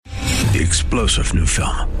The explosive new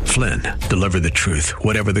film, Flynn, deliver the truth,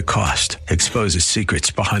 whatever the cost, exposes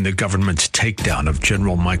secrets behind the government's takedown of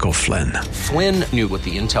General Michael Flynn. Flynn knew what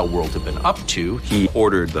the intel world had been up to. He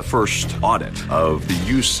ordered the first audit of the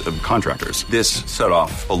use of contractors. This set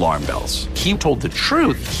off alarm bells. He told the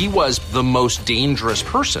truth. He was the most dangerous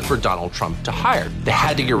person for Donald Trump to hire. They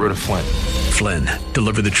had to get rid of Flynn. Flynn,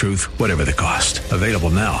 deliver the truth, whatever the cost. Available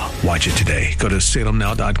now. Watch it today. Go to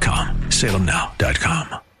salemnow.com.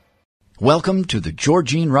 salemnow.com. Welcome to the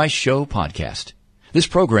Georgene Rice Show podcast. This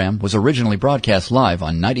program was originally broadcast live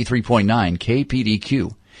on 93.9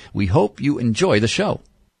 KPDQ. We hope you enjoy the show.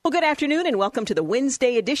 Well, good afternoon and welcome to the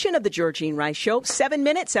Wednesday edition of the Georgene Rice Show. 7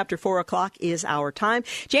 minutes after 4 o'clock is our time.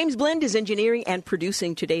 James Blend is engineering and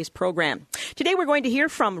producing today's program. Today we're going to hear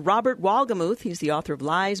from Robert Wolgemuth. He's the author of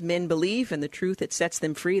Lies Men Believe and the Truth That Sets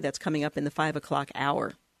Them Free. That's coming up in the 5 o'clock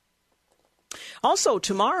hour. Also,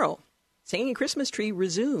 tomorrow, Singing Christmas Tree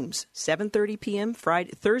resumes 7:30 p.m.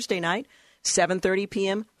 Thursday night, 7:30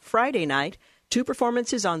 p.m. Friday night. 2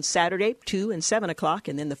 performances on Saturday, 2 and 7 o'clock,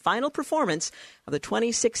 and then the final performance of the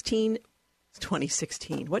 2016,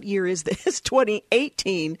 what year is this?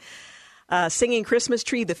 2018 Singing Christmas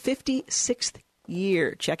Tree, the 56th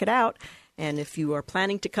year. Check it out. And if you are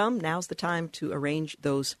planning to come, now's the time to arrange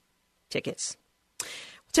those tickets.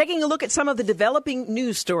 Taking a look at some of the developing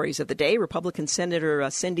news stories of the day, Republican Senator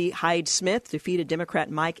Cindy Hyde-Smith defeated Democrat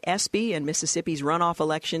Mike Espy in Mississippi's runoff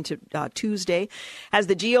election to Tuesday. As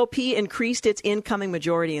the GOP increased its incoming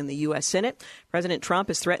majority in the U.S. Senate, President Trump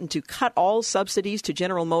has threatened to cut all subsidies to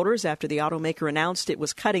General Motors after the automaker announced it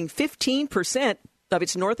was cutting 15% of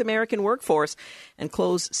its North American workforce and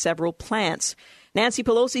closed several plants. Nancy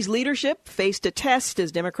Pelosi's leadership faced a test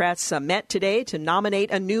as Democrats met today to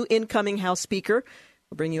nominate a new incoming House Speaker.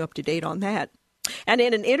 We'll bring you up to date on that. And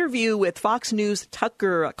in an interview with Fox News'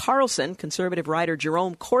 Tucker Carlson, conservative writer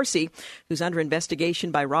Jerome Corsi, who's under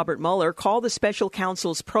investigation by Robert Mueller, called the special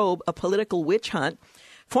counsel's probe a political witch hunt.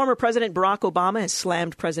 Former President Barack Obama has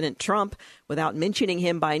slammed President Trump without mentioning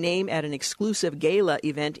him by name at an exclusive gala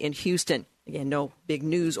event in Houston. Again, no big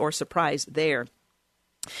news or surprise there.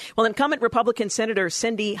 Well, incumbent Republican Senator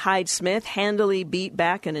Cindy Hyde-Smith handily beat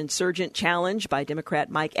back an insurgent challenge by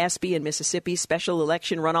Democrat Mike Espy in Mississippi's special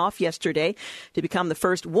election runoff yesterday to become the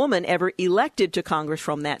first woman ever elected to Congress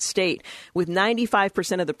from that state. With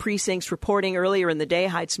 95% of the precincts reporting earlier in the day,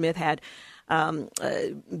 Hyde-Smith had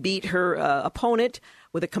beat her opponent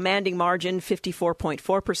with a commanding margin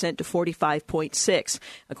 54.4% to 45.6%,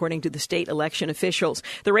 according to the state election officials.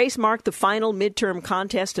 The race marked the final midterm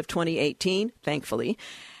contest of 2018, thankfully.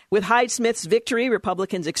 With Hyde-Smith's victory,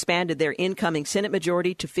 Republicans expanded their incoming Senate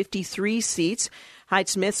majority to 53 seats.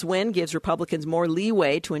 Hyde-Smith's win gives Republicans more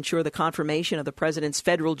leeway to ensure the confirmation of the president's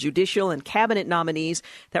federal judicial and cabinet nominees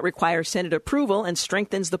that require Senate approval and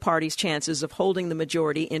strengthens the party's chances of holding the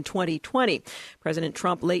majority in 2020. President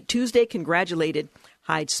Trump late Tuesday congratulated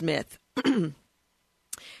Hyde-Smith. And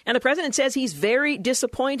the president says he's very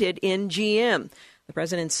disappointed in GM. The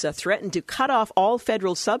president's threatened to cut off all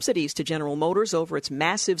federal subsidies to General Motors over its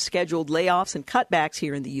massive scheduled layoffs and cutbacks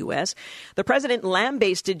here in the U.S. The president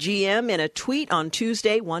lambasted GM in a tweet on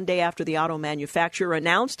Tuesday, one day after the auto manufacturer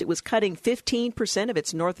announced it was cutting 15% of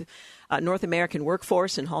its North American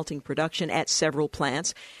workforce and halting production at several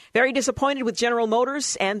plants. Very disappointed with General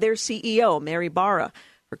Motors and their CEO, Mary Barra,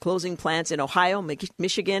 for closing plants in Ohio,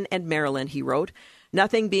 Michigan, and Maryland, he wrote.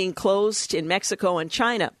 Nothing being closed in Mexico and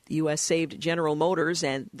China. The U.S. saved General Motors,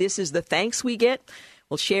 and this is the thanks we get?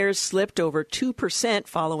 Well, shares slipped over 2%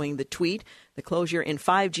 following the tweet. The closure in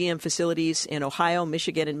 5 GM facilities in Ohio,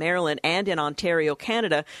 Michigan, and Maryland, and in Ontario,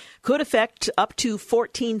 Canada, could affect up to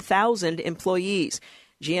 14,000 employees.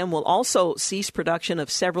 GM will also cease production of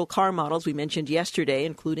several car models we mentioned yesterday,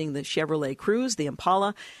 including the Chevrolet Cruze, the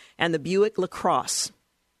Impala, and the Buick LaCrosse.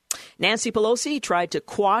 Nancy Pelosi tried to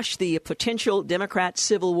quash the potential Democrat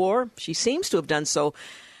civil war. She seems to have done so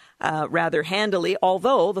rather handily,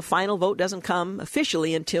 although the final vote doesn't come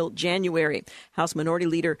officially until January. House Minority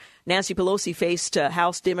Leader Nancy Pelosi faced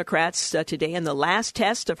House Democrats today in the last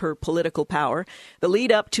test of her political power. The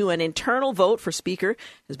lead up to an internal vote for Speaker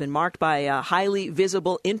has been marked by highly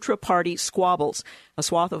visible intra-party squabbles. A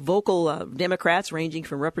swath of vocal Democrats, ranging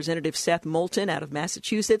from Representative Seth Moulton out of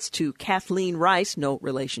Massachusetts to Kathleen Rice, no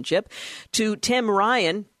relationship, to Tim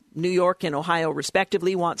Ryan, New York and Ohio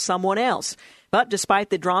respectively, want someone else. But despite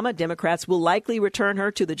the drama, Democrats will likely return her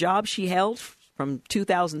to the job she held from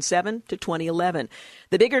 2007 to 2011.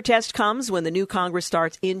 The bigger test comes when the new Congress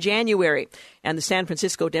starts in January, and the San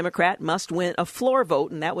Francisco Democrat must win a floor vote,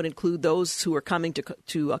 and that would include those who are coming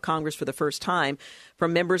to Congress for the first time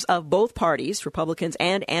from members of both parties, Republicans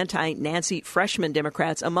and anti-Nancy freshman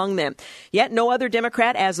Democrats among them. Yet no other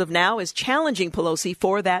Democrat as of now is challenging Pelosi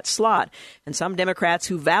for that slot, and some Democrats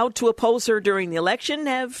who vowed to oppose her during the election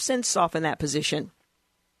have since softened that position.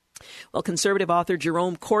 Well, conservative author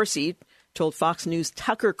Jerome Corsi told Fox News'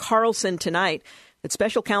 Tucker Carlson tonight that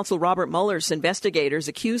special counsel Robert Mueller's investigators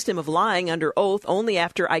accused him of lying under oath only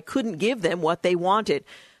after I couldn't give them what they wanted.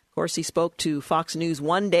 Corsi spoke to Fox News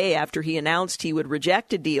one day after he announced he would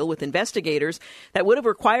reject a deal with investigators that would have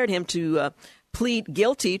required him to plead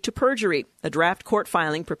guilty to perjury. A draft court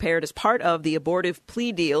filing prepared as part of the abortive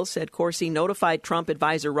plea deal, said Corsi, notified Trump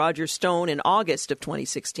advisor Roger Stone in August of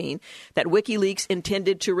 2016 that WikiLeaks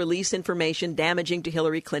intended to release information damaging to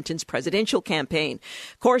Hillary Clinton's presidential campaign.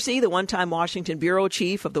 Corsi, the one-time Washington bureau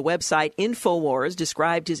chief of the website InfoWars,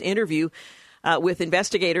 described his interview with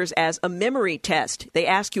investigators as a memory test. They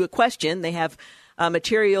ask you a question, they have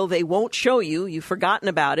material they won't show you, you've forgotten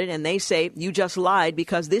about it, and they say you just lied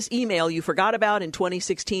because this email you forgot about in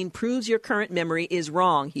 2016 proves your current memory is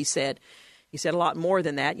wrong, he said. He said a lot more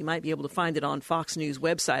than that. You might be able to find it on Fox News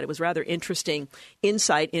website. It was rather interesting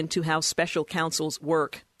insight into how special counsels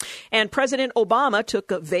work. And President Obama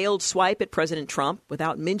took a veiled swipe at President Trump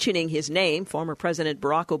without mentioning his name. Former President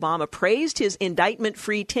Barack Obama praised his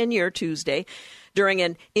indictment-free tenure Tuesday during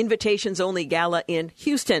an invitations-only gala in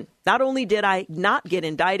Houston. Not only did I not get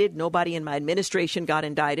indicted, nobody in my administration got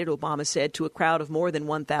indicted, Obama said to a crowd of more than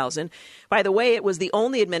 1,000. By the way, it was the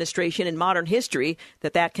only administration in modern history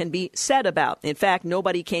that can be said about. In fact,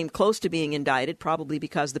 nobody came close to being indicted, probably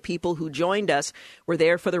because the people who joined us were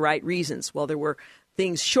there for the right reasons. Well, there were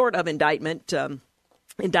things short of indictments,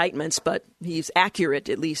 but he's accurate,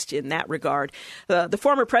 at least in that regard. The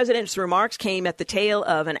former president's remarks came at the tail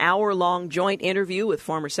of an hour-long joint interview with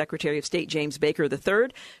former Secretary of State James Baker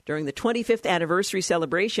III during the 25th anniversary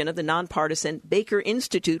celebration of the nonpartisan Baker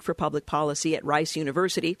Institute for Public Policy at Rice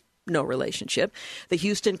University. No relationship, the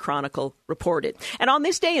Houston Chronicle reported. And on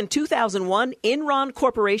this day in 2001, Enron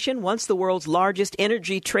Corporation, once the world's largest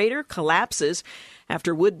energy trader, collapses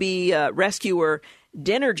after would-be rescuer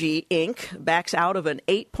Denergy Inc. backs out of an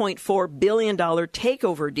 $8.4 billion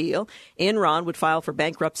takeover deal. Enron would file for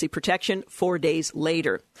bankruptcy protection 4 days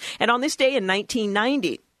later. And on this day in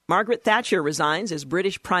 1990, Margaret Thatcher resigns as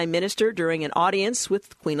British Prime Minister during an audience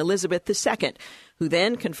with Queen Elizabeth II, who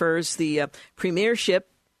then confers the premiership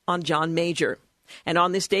on John Major. And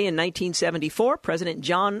on this day in 1974,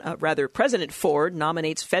 President Ford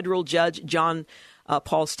nominates federal judge John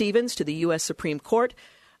Paul Stevens to the U.S. Supreme Court,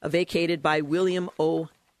 vacated by William O.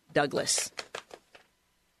 Douglas.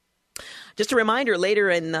 Just a reminder, later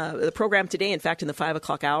in the program today, in fact, in the 5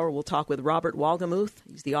 o'clock hour, we'll talk with Robert Wolgemuth.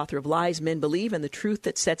 He's the author of Lies Men Believe and the Truth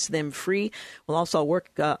That Sets Them Free. We'll also work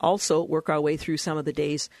our way through some of the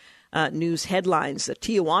day's news headlines. The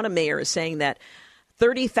Tijuana mayor is saying that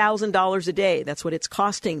 $30,000 a day, that's what it's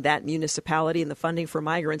costing that municipality, and the funding for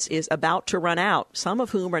migrants is about to run out, some of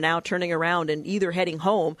whom are now turning around and either heading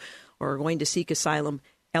home or are going to seek asylum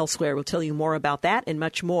elsewhere. We'll tell you more about that and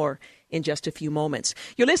much more in just a few moments.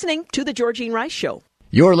 You're listening to The Georgene Rice Show.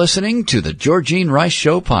 You're listening to The Georgene Rice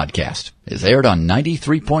Show podcast. It's aired on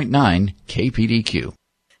 93.9 KPDQ.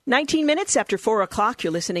 19 minutes after 4 o'clock,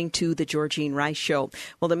 you're listening to The Georgene Rice Show.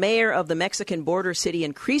 Well, the mayor of the Mexican border city,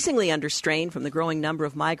 increasingly under strain from the growing number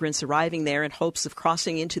of migrants arriving there in hopes of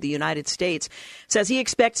crossing into the United States, says he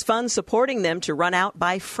expects funds supporting them to run out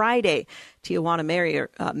by Friday. Tijuana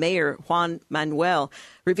Mayor Juan Manuel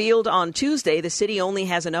revealed on Tuesday the city only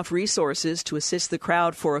has enough resources to assist the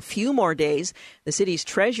crowd for a few more days. The city's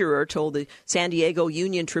treasurer told the San Diego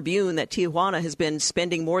Union Tribune that Tijuana has been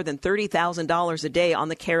spending more than $30,000 a day on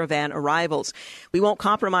the caravan arrivals. We won't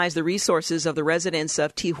compromise the resources of the residents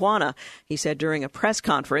of Tijuana, he said during a press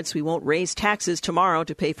conference. We won't raise taxes tomorrow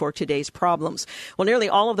to pay for today's problems. Well, nearly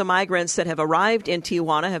all of the migrants that have arrived in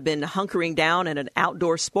Tijuana have been hunkering down at an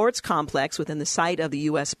outdoor sports complex within the site of the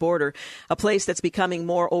U.S. border, a place that's becoming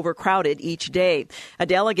more overcrowded each day. A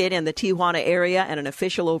delegate in the Tijuana area and an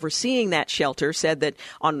official overseeing that shelter said that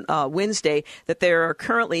on Wednesday that there are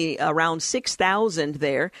currently around 6,000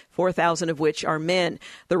 there, 4,000 of which are men.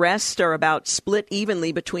 The rest are about split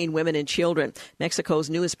evenly between women and children. Mexico's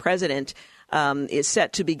newest president is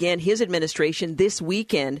set to begin his administration this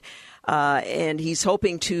weekend. And he's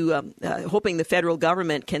hoping the federal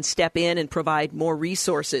government can step in and provide more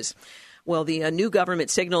resources. Well, the new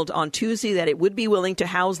government signaled on Tuesday that it would be willing to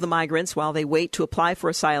house the migrants while they wait to apply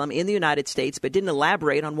for asylum in the United States, but didn't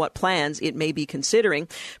elaborate on what plans it may be considering.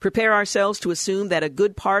 Prepare ourselves to assume that a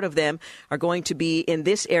good part of them are going to be in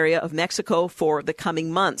this area of Mexico for the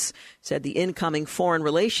coming months, said the incoming Foreign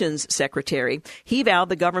Relations Secretary. He vowed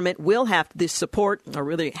the government will have this support, or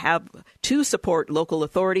really have to support local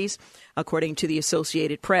authorities, according to the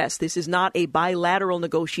Associated Press. This is not a bilateral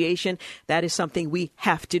negotiation. That is something we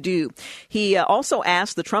have to do. He also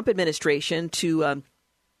asked the Trump administration to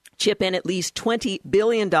chip in at least $20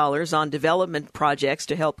 billion on development projects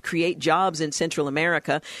to help create jobs in Central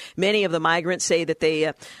America. Many of the migrants say that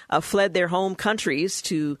they fled their home countries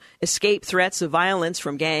to escape threats of violence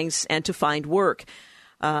from gangs and to find work.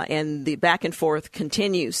 And the back and forth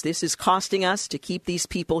continues. This is costing us to keep these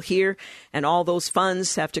people here, and all those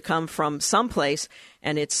funds have to come from someplace,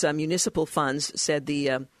 and it's municipal funds, said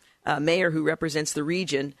the mayor who represents the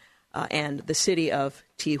region and the city of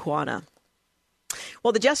Tijuana.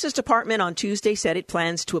 Well, the Justice Department on Tuesday said it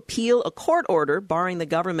plans to appeal a court order barring the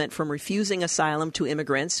government from refusing asylum to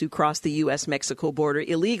immigrants who cross the U.S.-Mexico border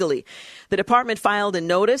illegally. The department filed a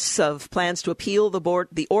notice of plans to appeal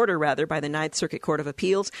the order by the Ninth Circuit Court of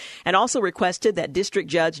Appeals, and also requested that District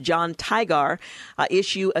Judge John Tigar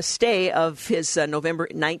issue a stay of his November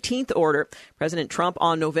 19th order. President Trump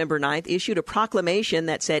on November 9th issued a proclamation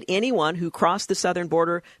that said anyone who crossed the southern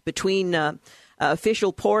border between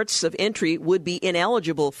official ports of entry would be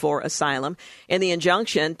ineligible for asylum. In the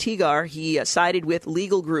injunction, Tigar, he sided with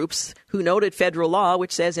legal groups who noted federal law,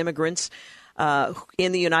 which says immigrants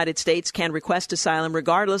in the United States can request asylum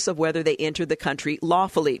regardless of whether they entered the country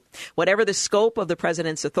lawfully. Whatever the scope of the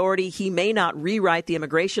president's authority, he may not rewrite the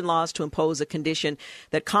immigration laws to impose a condition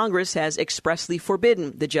that Congress has expressly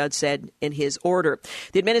forbidden, the judge said in his order.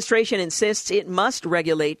 The administration insists it must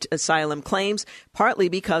regulate asylum claims, partly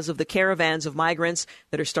because of the caravans of migrants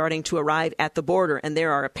that are starting to arrive at the border. And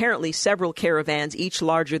there are apparently several caravans, each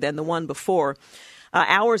larger than the one before.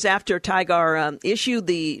 Hours after Tigar issued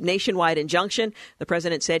the nationwide injunction, the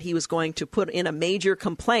president said he was going to put in a major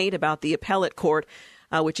complaint about the appellate court,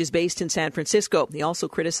 which is based in San Francisco. He also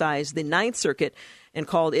criticized the Ninth Circuit and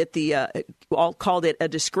called it a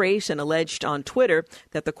disgrace, and alleged on Twitter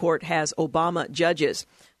that the court has Obama judges.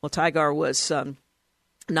 Well, Tigar was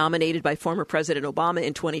nominated by former President Obama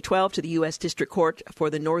in 2012 to the U.S. District Court for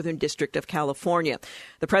the Northern District of California.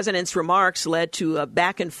 The president's remarks led to a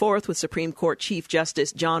back and forth with Supreme Court Chief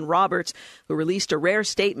Justice John Roberts, who released a rare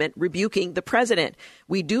statement rebuking the president.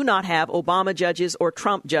 We do not have Obama judges or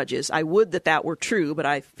Trump judges. I would that were true, but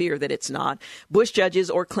I fear that it's not. Bush judges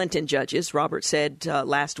or Clinton judges, Roberts said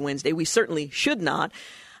last Wednesday. We certainly should not.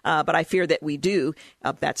 But I fear that we do.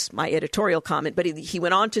 That's my editorial comment. But he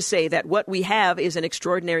went on to say that what we have is an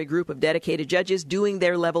extraordinary group of dedicated judges doing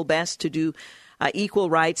their level best to do equal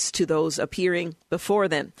rights to those appearing before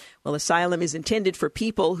them. Well, asylum is intended for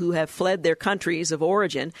people who have fled their countries of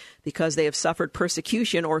origin because they have suffered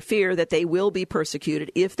persecution or fear that they will be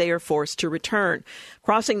persecuted if they are forced to return.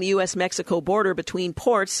 Crossing the U.S.-Mexico border between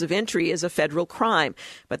ports of entry is a federal crime,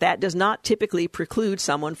 but that does not typically preclude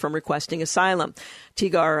someone from requesting asylum.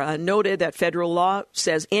 Tigar noted that federal law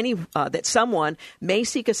says that someone may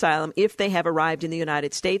seek asylum if they have arrived in the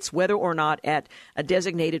United States, whether or not at a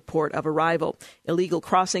designated port of arrival. Illegal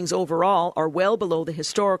crossings overall are well below the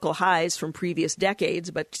historical highs from previous decades,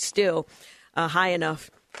 but still high enough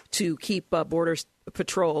to keep Border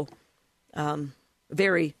Patrol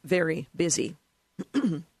very, very busy.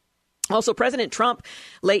 Also, President Trump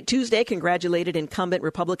late Tuesday congratulated incumbent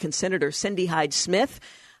Republican Senator Cindy Hyde-Smith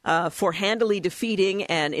for handily defeating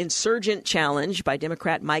an insurgent challenge by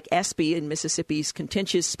Democrat Mike Espy in Mississippi's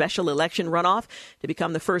contentious special election runoff to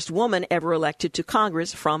become the first woman ever elected to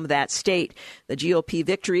Congress from that state. The GOP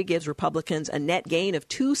victory gives Republicans a net gain of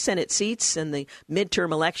 2 Senate seats in the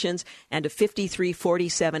midterm elections and a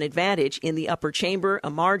 53-47 advantage in the upper chamber, a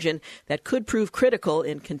margin that could prove critical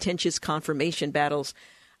in contentious confirmation battles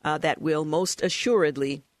that will most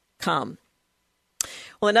assuredly come.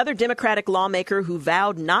 Well, another Democratic lawmaker who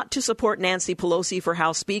vowed not to support Nancy Pelosi for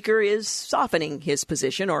House Speaker is softening his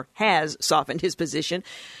position, or has softened his position.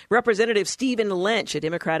 Representative Stephen Lynch, a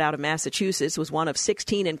Democrat out of Massachusetts, was one of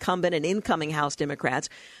 16 incumbent and incoming House Democrats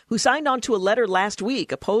who signed on to a letter last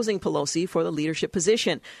week opposing Pelosi for the leadership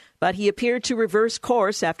position. But he appeared to reverse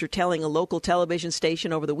course after telling a local television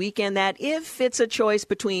station over the weekend that if it's a choice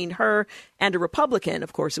between her and a Republican,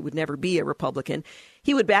 of course it would never be a Republican,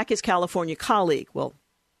 he would back his California colleague. Well,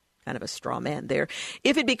 kind of a straw man there.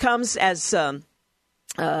 If it becomes, as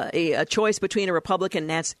a choice between a Republican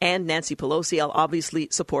and Nancy Pelosi. I'll obviously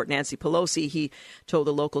support Nancy Pelosi, he told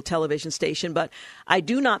a local television station. But I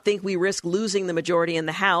do not think we risk losing the majority in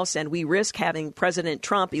the House, and we risk having President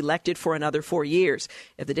Trump elected for another 4 years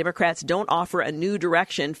if the Democrats don't offer a new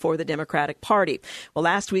direction for the Democratic Party. Well,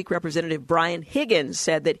 last week, Representative Brian Higgins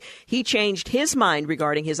said that he changed his mind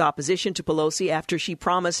regarding his opposition to Pelosi after she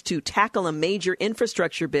promised to tackle a major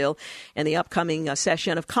infrastructure bill in the upcoming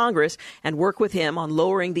session of Congress and work with him on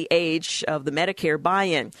lowering the age of the Medicare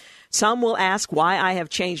buy-in. Some will ask why I have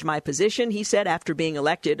changed my position, he said, after being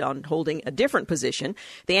elected on holding a different position.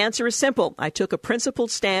 The answer is simple. I took a principled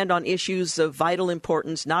stand on issues of vital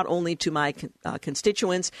importance, not only to my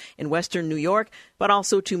constituents in Western New York, but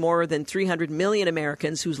also to more than 300 million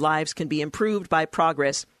Americans whose lives can be improved by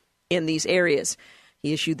progress in these areas.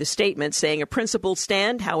 He issued the statement saying a principled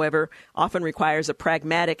stand, however, often requires a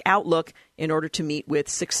pragmatic outlook in order to meet with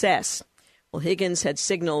success. Well, Higgins had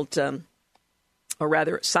signed on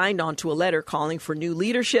to a letter calling for new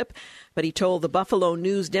leadership, but he told the Buffalo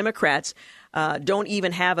News Democrats don't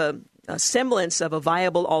even have a semblance of a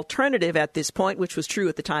viable alternative at this point, which was true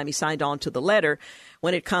at the time he signed on to the letter,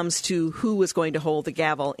 when it comes to who was going to hold the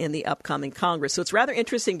gavel in the upcoming Congress. So it's rather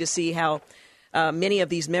interesting to see how many of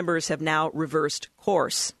these members have now reversed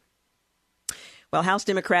course. Well, House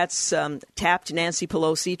Democrats tapped Nancy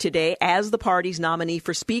Pelosi today as the party's nominee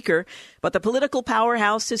for Speaker, but the political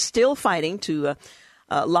powerhouse is still fighting to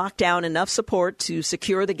lock down enough support to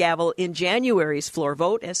secure the gavel in January's floor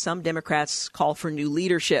vote, as some Democrats call for new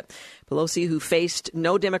leadership. Pelosi, who faced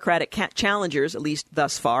no Democratic challengers, at least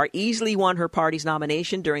thus far, easily won her party's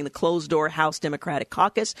nomination during the closed-door House Democratic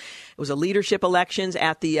Caucus. It was a leadership elections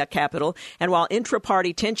at the Capitol. And while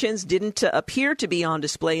intra-party tensions didn't appear to be on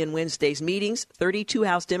display in Wednesday's meetings, 32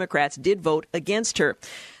 House Democrats did vote against her.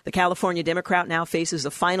 The California Democrat now faces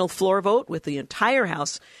a final floor vote with the entire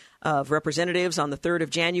House of Representatives on the 3rd of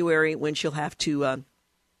January, when she'll have to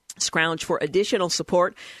scrounge for additional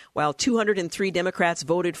support. While 203 Democrats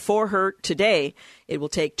voted for her today, it will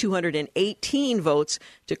take 218 votes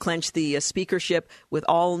to clinch the speakership, with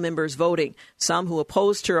all members voting. Some who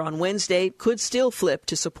opposed her on Wednesday could still flip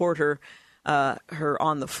to support her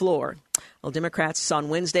on the floor. Well, Democrats on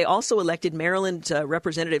Wednesday also elected Maryland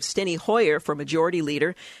Representative Steny Hoyer for Majority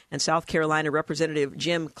Leader and South Carolina Representative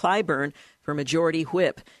Jim Clyburn for Majority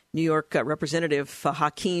Whip. New York Representative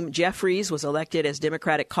Hakeem Jeffries was elected as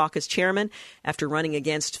Democratic Caucus Chairman after running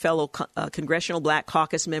against fellow Congressional Black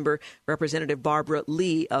Caucus member Representative Barbara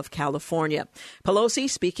Lee of California. Pelosi,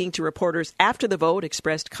 speaking to reporters after the vote,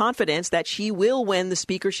 expressed confidence that she will win the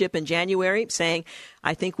speakership in January, saying,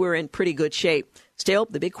 "I think we're in pretty good shape." Still,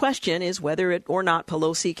 the big question is whether or not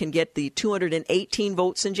Pelosi can get the 218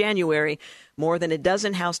 votes in January. More than a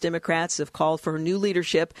dozen House Democrats have called for her new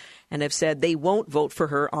leadership and have said they won't vote for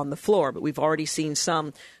her on the floor. But we've already seen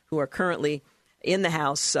some who are currently in the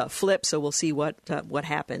House flip, so we'll see what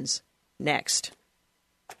happens next.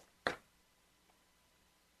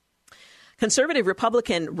 Conservative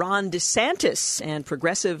Republican Ron DeSantis and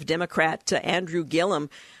progressive Democrat Andrew Gillum,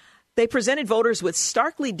 they presented voters with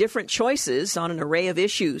starkly different choices on an array of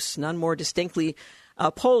issues, none more distinctly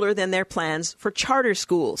polar than their plans for charter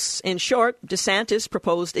schools. In short, DeSantis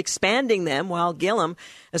proposed expanding them, while Gillum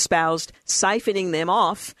espoused siphoning them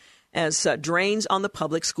off as drains on the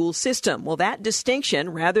public school system. Well, that distinction,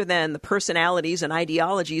 rather than the personalities and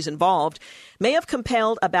ideologies involved, may have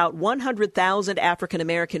compelled about 100,000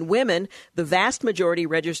 African-American women, the vast majority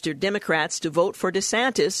registered Democrats, to vote for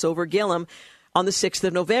DeSantis over Gillum on the 6th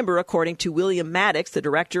of November, according to William Maddox, the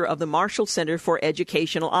director of the Marshall Center for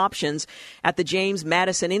Educational Options at the James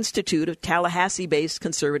Madison Institute, a Tallahassee-based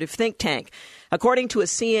conservative think tank. According to a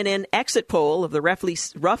CNN exit poll of the roughly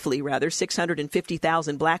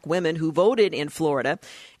 650,000 black women who voted in Florida,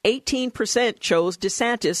 18% chose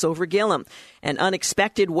DeSantis over Gillum. An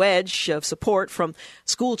unexpected wedge of support from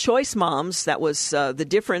school choice moms, that was the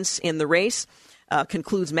difference in the race,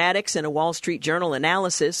 concludes Maddox in a Wall Street Journal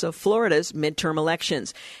analysis of Florida's midterm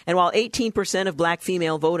elections. And while 18% of black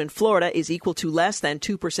female vote in Florida is equal to less than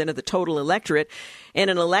 2% of the total electorate, in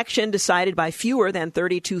an election decided by fewer than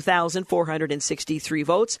 32,463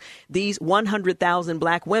 votes, these 100,000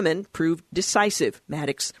 black women proved decisive,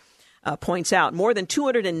 Maddox points out. More than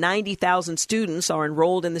 290,000 students are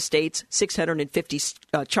enrolled in the state's 650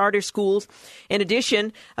 charter schools. In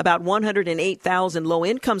addition, about 108,000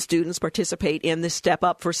 low-income students participate in the Step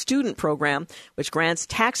Up for Student program, which grants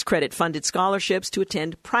tax credit-funded scholarships to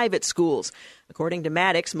attend private schools. According to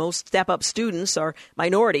Maddox, most step-up students are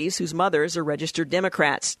minorities whose mothers are registered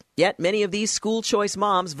Democrats. Yet many of these school choice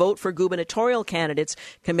moms vote for gubernatorial candidates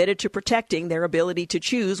committed to protecting their ability to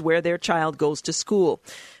choose where their child goes to school.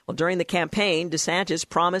 Well, during the campaign, DeSantis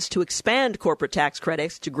promised to expand corporate tax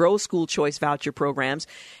credits to grow school choice voucher programs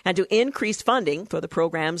and to increase funding for the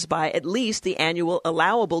programs by at least the annual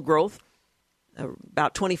allowable growth,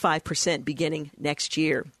 about 25% beginning next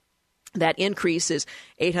year. That increase is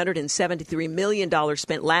 $873 million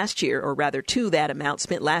spent last year, or rather to that amount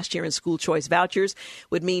spent last year in school choice vouchers,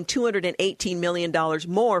 would mean $218 million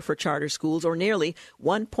more for charter schools, or nearly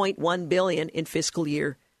 $1.1 billion in fiscal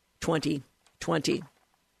year 2020.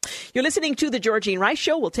 You're listening to The Georgene Rice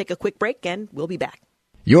Show. We'll take a quick break and we'll be back.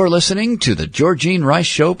 You're listening to the Georgene Rice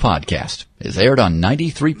Show podcast. It's aired on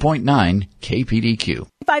 93.9 KPDQ.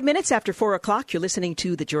 5 minutes after 4 o'clock, you're listening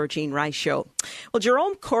to The Georgene Rice Show. Well,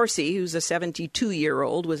 Jerome Corsi, who's a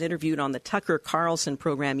 72-year-old, was interviewed on the Tucker Carlson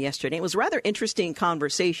program yesterday. It was a rather interesting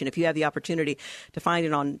conversation. If you have the opportunity to find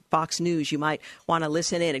it on Fox News, you might want to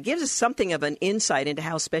listen in. It gives us something of an insight into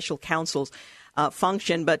how special counsels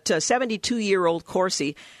function. But 72-year-old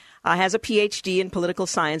Corsi has a Ph.D. in political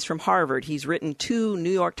science from Harvard. He's written 2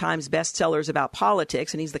 New York Times bestsellers about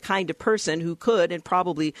politics, and he's the kind of person who could and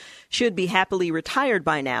probably should be happily retired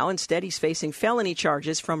by now. Instead, he's facing felony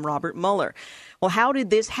charges from Robert Mueller. Well, how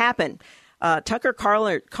did this happen? Tucker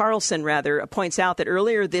Carlson points out that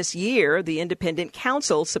earlier this year, the independent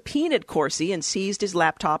counsel subpoenaed Corsi and seized his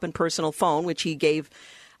laptop and personal phone, which he gave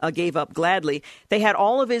up gladly. They had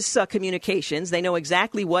all of his communications. They know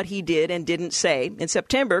exactly what he did and didn't say. In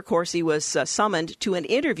September, Corsi was summoned to an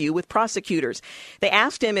interview with prosecutors. They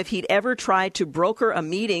asked him if he'd ever tried to broker a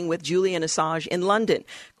meeting with Julian Assange in London.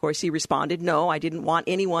 Corsi responded, "No, I didn't want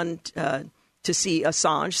anyone to see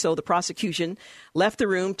Assange." So the prosecution left the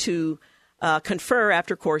room to confer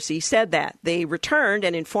after Corsi said that. They returned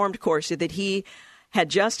and informed Corsi that he had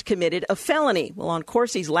just committed a felony. Well, on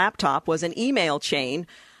Corsi's laptop was an email chain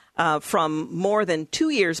from more than 2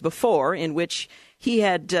 years before, in which he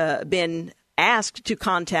had been asked to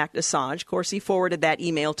contact Assange. Corsi forwarded that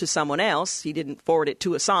email to someone else. He didn't forward it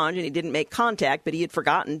to Assange, and he didn't make contact, but he had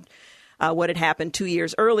forgotten what had happened 2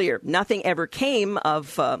 years earlier. Nothing ever came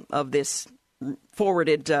of this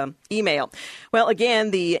forwarded email. Well,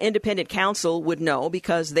 again, the independent counsel would know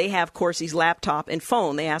because they have Corsi's laptop and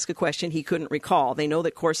phone. They ask a question he couldn't recall. They know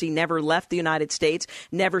that Corsi never left the United States,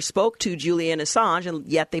 never spoke to Julian Assange, and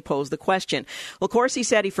yet they pose the question. Well, Corsi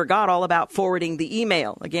said he forgot all about forwarding the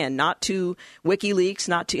email. Again, not to WikiLeaks,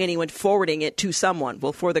 not to anyone, forwarding it to someone.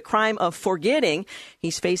 Well, for the crime of forgetting,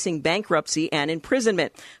 he's facing bankruptcy and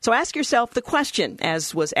imprisonment. So ask yourself the question,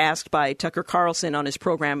 as was asked by Tucker Carlson on his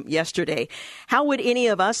program yesterday. How would any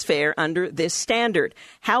of us fare under this standard?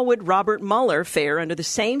 How would Robert Mueller fare under the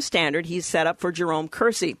same standard he's set up for Jerome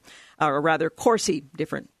Corsi? Or rather, Corsi,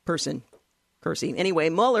 different person, Corsi. Anyway,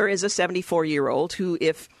 Mueller is a 74-year-old who,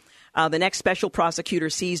 if the next special prosecutor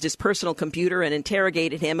seized his personal computer and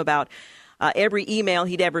interrogated him about every email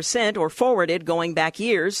he'd ever sent or forwarded going back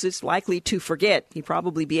years, is likely to forget. He'd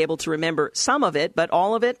probably be able to remember some of it, but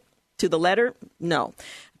all of it to the letter? No.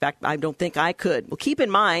 In fact, I don't think I could. Well, keep in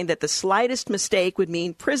mind that the slightest mistake would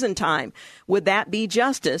mean prison time. Would that be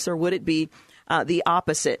justice, or would it be the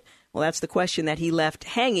opposite? Well, that's the question that he left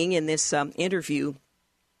hanging in this interview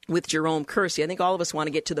with Jerome Corsi. I think all of us want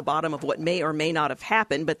to get to the bottom of what may or may not have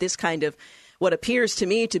happened, but this kind of what appears to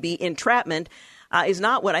me to be entrapment is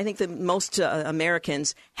not what I think that most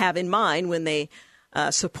Americans have in mind when they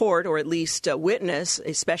support or at least witness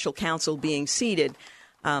a special counsel being seated.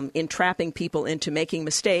 Entrapping people into making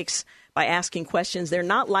mistakes by asking questions they're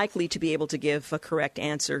not likely to be able to give a correct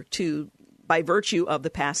answer to by virtue of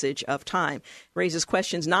the passage of time. It raises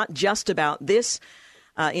questions not just about this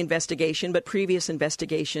investigation, but previous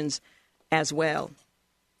investigations as well.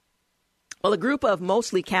 Well, a group of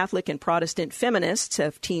mostly Catholic and Protestant feminists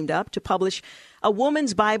have teamed up to publish a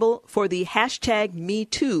woman's Bible for the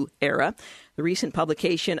 #MeToo era. The recent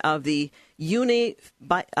publication of the Uni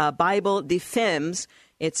Bible des Femmes,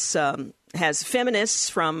 it's has feminists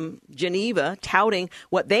from Geneva touting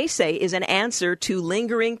what they say is an answer to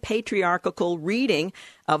lingering patriarchal reading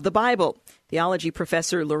of the Bible. Theology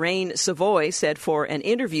professor Lorraine Savoy said for an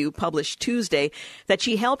interview published Tuesday that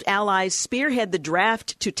she helped allies spearhead the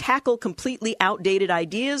draft to tackle completely outdated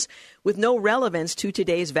ideas with no relevance to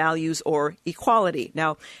today's values or equality.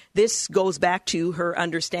 Now, this goes back to her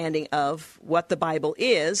understanding of what the Bible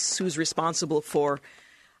is, who's responsible for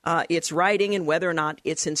its writing, and whether or not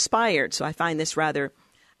it's inspired. So I find this rather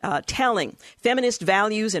telling. Feminist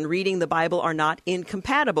values and reading the Bible are not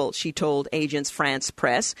incompatible, she told Agence France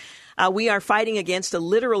Presse. We are fighting against a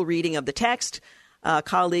literal reading of the text.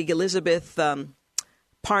 Colleague Elizabeth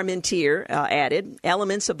Parmentier added,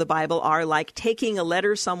 elements of the Bible are like taking a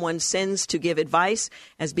letter someone sends to give advice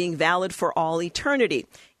as being valid for all eternity.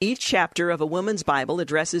 Each chapter of a woman's Bible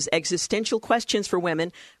addresses existential questions for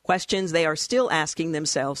women, questions they are still asking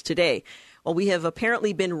themselves today. Well, we have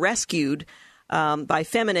apparently been rescued by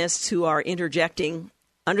feminists who are interjecting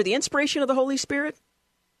under the inspiration of the Holy Spirit.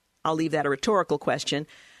 I'll leave that a rhetorical question.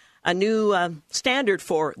 A new standard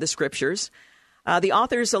for the scriptures. The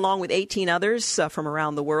authors, along with 18 others from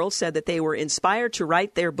around the world, said that they were inspired to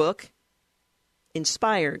write their book,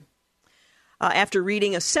 Inspired, after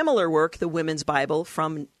reading a similar work, the Women's Bible,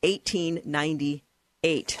 from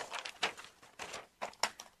 1898.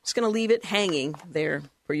 Just going to leave it hanging there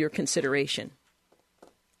for your consideration.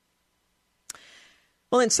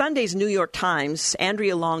 Well, in Sunday's New York Times,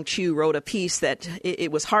 Andrea Long Chu wrote a piece that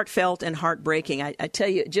it was heartfelt and heartbreaking. I tell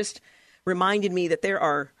you, it just reminded me that there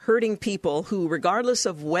are hurting people who, regardless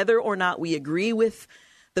of whether or not we agree with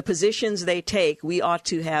the positions they take, we ought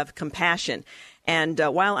to have compassion. And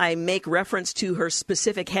while I make reference to her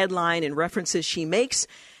specific headline and references she makes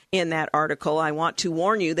in that article, I want to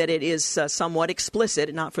warn you that it is somewhat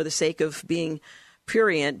explicit, not for the sake of being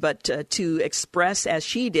prurient, but to express, as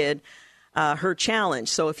she did, her challenge.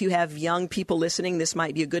 So if you have young people listening, this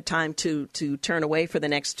might be a good time to turn away for the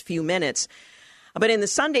next few minutes. But in the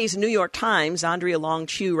Sunday's New York Times, Andrea Long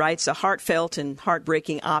Chu writes a heartfelt and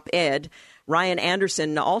heartbreaking op-ed. Ryan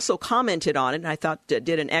Anderson also commented on it, and I thought did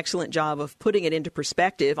an excellent job of putting it into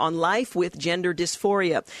perspective, on life with gender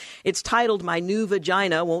dysphoria. It's titled, "My New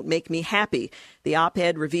Vagina Won't Make Me Happy." The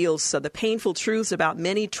op-ed reveals the painful truths about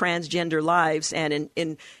many transgender lives and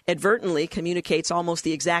inadvertently communicates almost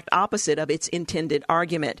the exact opposite of its intended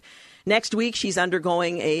argument. Next week, she's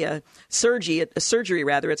undergoing a surgery.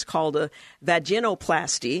 It's called a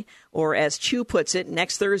vaginoplasty, or as Chu puts it,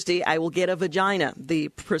 next Thursday, I will get a vagina. The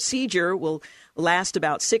procedure will last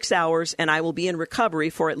about 6 hours, and I will be in recovery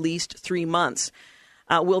for at least 3 months.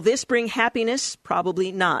 Will this bring happiness?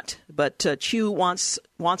 Probably not. But Chu wants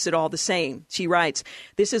it all the same. She writes,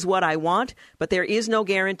 "This is what I want, but there is no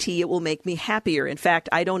guarantee it will make me happier. In fact,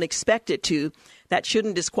 I don't expect it to. That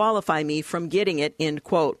shouldn't disqualify me from getting it," end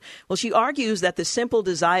quote. Well, she argues that the simple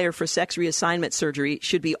desire for sex reassignment surgery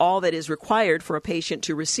should be all that is required for a patient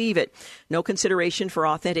to receive it. No consideration for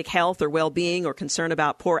authentic health or well-being or concern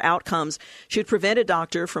about poor outcomes should prevent a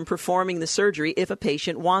doctor from performing the surgery if a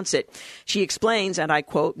patient wants it. She explains, and I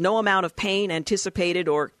quote, "No amount of pain anticipated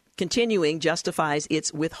or continuing justifies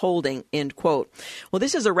its withholding," end quote. Well,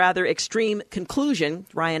 this is a rather extreme conclusion,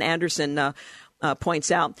 Ryan Anderson points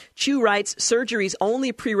out. Chu writes, "Surgery's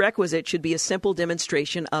only prerequisite should be a simple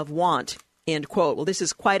demonstration of want," end quote. Well, this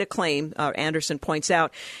is quite a claim, Anderson points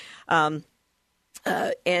out.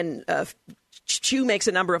 Chu makes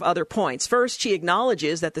a number of other points. First, she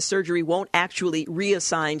acknowledges that the surgery won't actually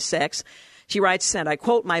reassign sex. She writes, and I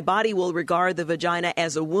quote, "My body will regard the vagina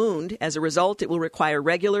as a wound. As a result, it will require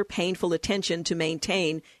regular, painful attention to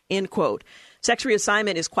maintain," end quote. Sex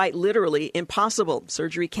reassignment is quite literally impossible.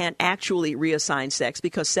 Surgery can't actually reassign sex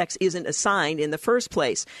because sex isn't assigned in the first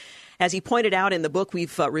place. As he pointed out in the book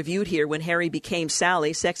we've reviewed here, When Harry Became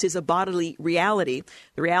Sally, sex is a bodily reality,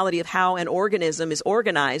 the reality of how an organism is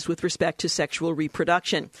organized with respect to sexual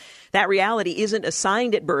reproduction. That reality isn't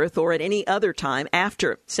assigned at birth or at any other time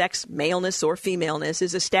after. Sex, maleness or femaleness,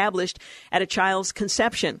 is established at a child's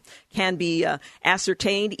conception, can be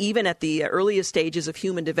ascertained even at the earliest stages of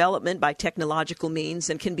human development by technological means,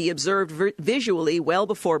 and can be observed visually well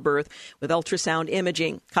before birth with ultrasound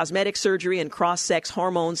imaging. Cosmetic surgery and cross-sex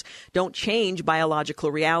hormones don't change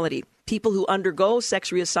biological reality. People who undergo sex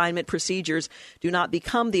reassignment procedures do not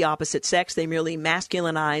become the opposite sex. They merely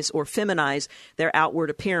masculinize or feminize their outward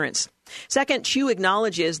appearance. Second, Chu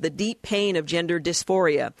acknowledges the deep pain of gender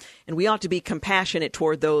dysphoria, and we ought to be compassionate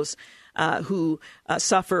toward those who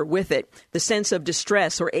suffer with it. The sense of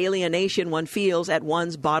distress or alienation one feels at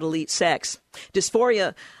one's bodily sex.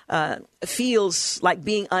 Dysphoria feels like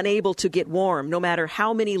being unable to get warm, no matter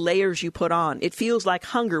how many layers you put on. It feels like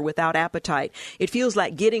hunger without appetite. It feels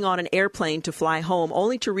like getting on an airplane to fly home,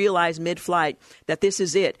 only to realize mid-flight that this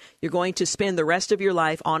is it. You're going to spend the rest of your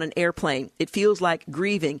life on an airplane. It feels like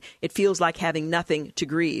grieving. It feels like having nothing to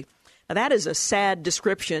grieve. Now, that is a sad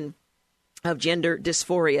description of gender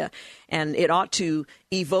dysphoria, and it ought to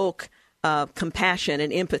evoke compassion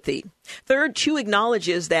and empathy. Third, Chu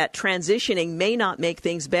acknowledges that transitioning may not make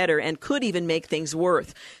things better and could even make things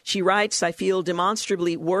worse. She writes, I feel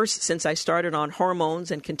demonstrably worse since I started on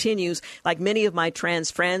hormones, and continues, like many of my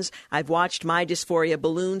trans friends, I've watched my dysphoria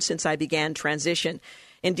balloon since I began transition.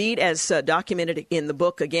 Indeed, as documented in the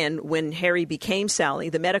book, again, When Harry Became Sally,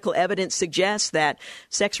 the medical evidence suggests that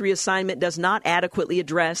sex reassignment does not adequately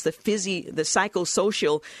address the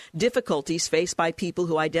psychosocial difficulties faced by people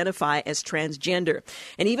who identify as transgender.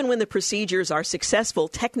 And even when the procedures are successful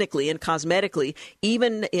technically and cosmetically,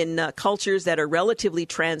 even in cultures that are relatively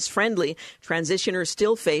trans-friendly, transitioners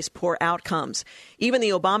still face poor outcomes. Even the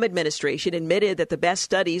Obama administration admitted that the best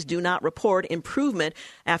studies do not report improvement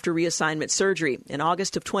after reassignment surgery. In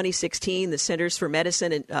August of 2016, the Centers for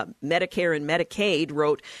Medicine and Medicare and Medicaid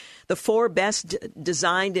wrote, the 4 best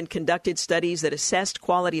designed and conducted studies that assessed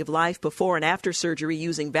quality of life before and after surgery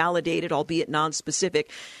using validated, albeit nonspecific,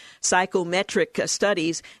 psychometric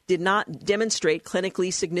studies did not demonstrate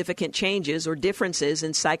clinically significant changes or differences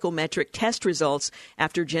in psychometric test results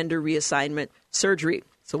after gender reassignment surgery.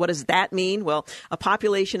 So what does that mean? Well, a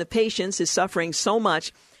population of patients is suffering so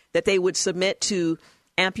much that they would submit to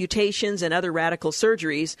amputations and other radical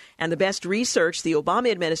surgeries, and the best research the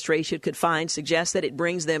Obama administration could find suggests that it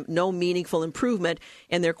brings them no meaningful improvement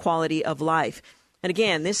in their quality of life. And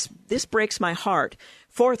again, this breaks my heart.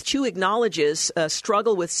 Fourth, Chu acknowledges a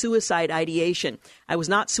struggle with suicide ideation. I was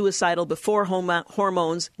not suicidal before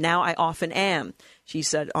hormones. Now I often am, she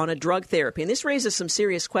said, on a drug therapy. And this raises some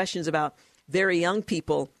serious questions about very young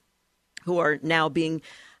people who are now being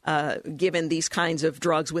given these kinds of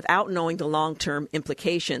drugs without knowing the long-term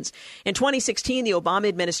implications. In 2016, the Obama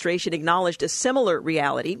administration acknowledged a similar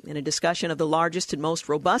reality in a discussion of the largest and most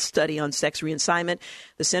robust study on sex reassignment.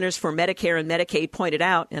 The Centers for Medicare and Medicaid pointed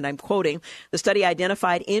out, and I'm quoting, the study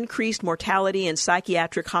identified increased mortality and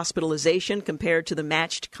psychiatric hospitalization compared to the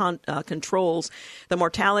matched controls. The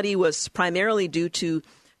mortality was primarily due to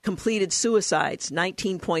completed suicides,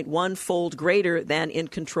 19.1-fold greater than in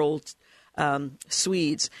controlled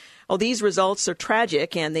Swedes. Oh, these results are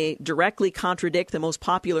tragic, and they directly contradict the most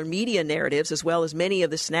popular media narratives, as well as many of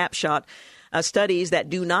the snapshot studies that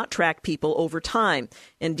do not track people over time.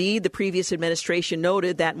 Indeed, the previous administration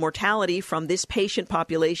noted that mortality from this patient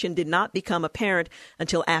population did not become apparent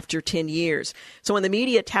until after 10 years. So when the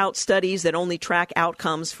media touts studies that only track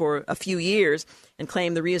outcomes for a few years and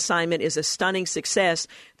claim the reassignment is a stunning success,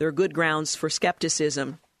 there are good grounds for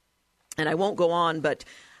skepticism. And I won't go on, but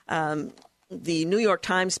the New York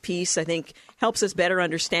Times piece, I think, helps us better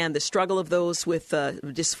understand the struggle of those with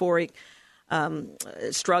dysphoric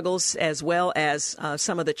struggles, as well as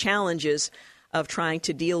some of the challenges of trying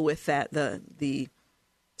to deal with that, the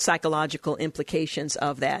psychological implications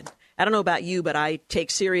of that. I don't know about you, but I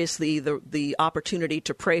take seriously the opportunity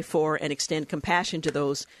to pray for and extend compassion to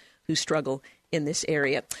those who struggle in this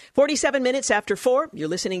area. 47 minutes after 4, you're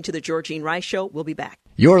listening to The Georgene Rice Show. We'll be back.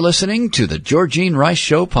 You're listening to The Georgene Rice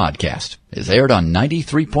Show podcast. It's aired on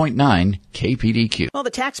 93.9 KPDQ. Well, the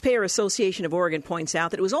Taxpayer Association of Oregon points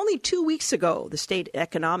out that it was only 2 weeks ago the state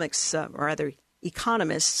economics, or rather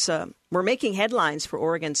economists, were making headlines for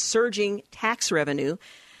Oregon's surging tax revenue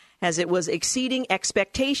as it was exceeding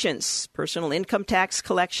expectations. Personal income tax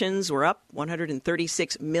collections were up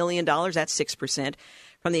 $136 million. That's 6%.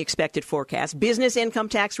 From the expected forecast. Business income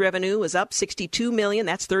tax revenue was up $62 million.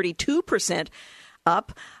 That's 32%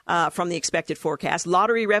 up from the expected forecast.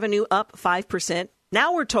 Lottery revenue up 5%.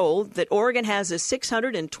 Now we're told that Oregon has a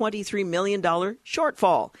 $623 million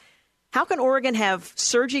shortfall. How can Oregon have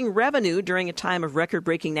surging revenue during a time of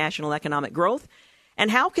record-breaking national economic growth?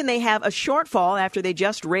 And how can they have a shortfall after they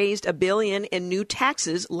just raised $1 billion in new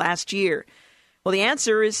taxes last year? Well, the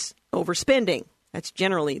answer is overspending. That's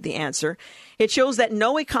generally the answer. It shows that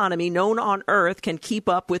no economy known on earth can keep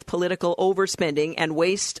up with political overspending and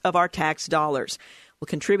waste of our tax dollars. Well,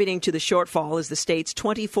 contributing to the shortfall is the state's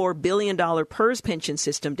 $24 billion PERS pension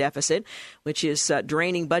system deficit, which is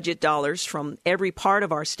draining budget dollars from every part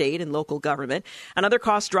of our state and local government. Another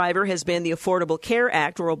cost driver has been the Affordable Care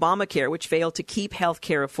Act, or Obamacare, which failed to keep health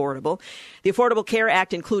care affordable. The Affordable Care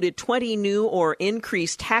Act included 20 new or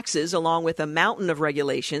increased taxes, along with a mountain of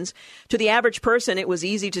regulations. To the average person, it was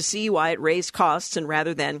easy to see why it raised costs, and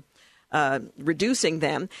rather than reducing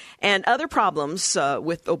them. And other problems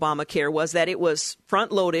with Obamacare was that it was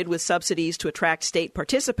front-loaded with subsidies to attract state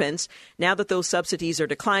participants. Now that those subsidies are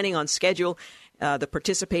declining on schedule, the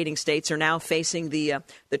participating states are now facing the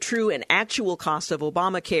true and actual cost of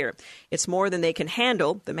Obamacare. It's more than they can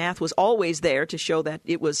handle. The math was always there to show that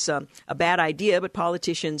it was a bad idea, but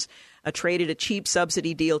politicians traded a cheap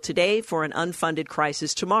subsidy deal today for an unfunded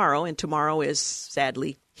crisis tomorrow, and tomorrow is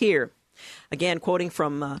sadly here. Again, quoting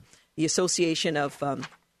from the Association of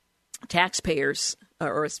Taxpayers,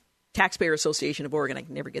 or Taxpayer Association of Oregon. I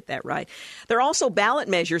can never get that right. There are also ballot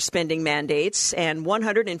measure spending mandates and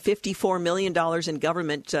 $154 million in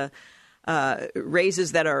government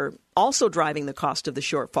raises that are also driving the cost of the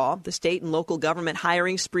shortfall. The state and local government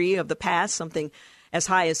hiring spree of the past, something as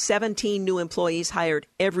high as 17 new employees hired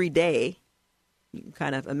every day. You can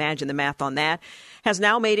kind of imagine the math on that, has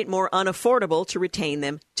now made it more unaffordable to retain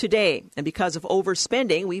them today. And because of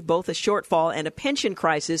overspending, we've both a shortfall and a pension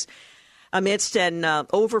crisis amidst an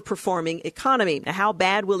overperforming economy. Now, how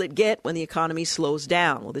bad will it get when the economy slows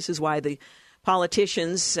down? Well, this is why the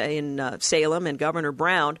politicians in Salem and Governor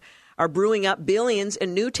Brown are brewing up billions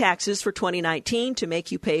in new taxes for 2019 to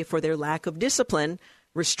make you pay for their lack of discipline,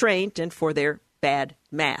 restraint, and for their bad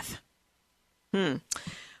math.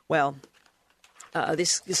 Well,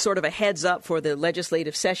 this is sort of a heads up for the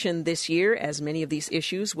legislative session this year, as many of these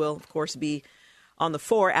issues will, of course, be on the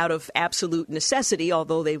fore out of absolute necessity,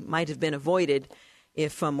 although they might have been avoided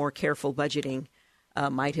if more careful budgeting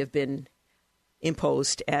might have been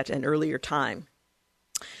imposed at an earlier time.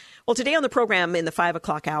 Well, today on the program in the 5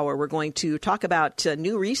 o'clock hour, we're going to talk about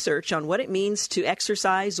new research on what it means to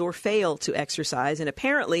exercise or fail to exercise. And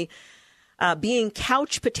apparently, being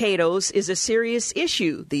couch potatoes is a serious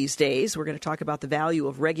issue these days. We're going to talk about the value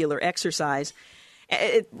of regular exercise.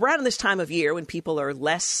 Around this time of year, when people are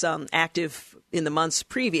less active in the months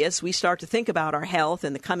previous, we start to think about our health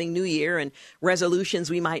and the coming new year and resolutions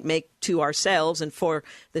we might make to ourselves and for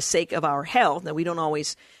the sake of our health. Now, we don't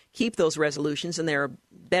always keep those resolutions, and there are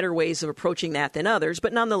better ways of approaching that than others.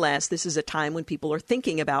 But nonetheless, this is a time when people are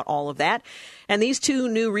thinking about all of that. And these two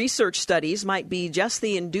new research studies might be just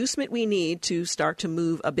the inducement we need to start to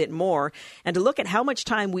move a bit more and to look at how much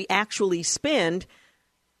time we actually spend,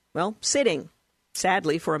 well, sitting.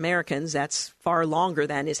 Sadly, for Americans, that's far longer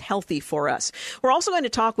than is healthy for us. We're also going to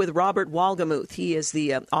talk with Robert Wolgemuth. He is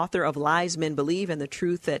the author of Lies Men Believe and the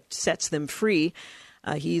Truth That Sets Them Free.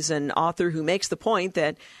 He's an author who makes the point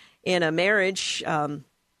that in a marriage, in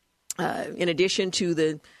addition to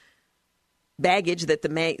the baggage that the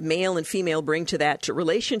male and female bring to that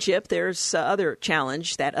relationship, there's other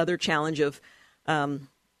challenge of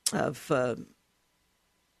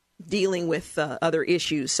dealing with other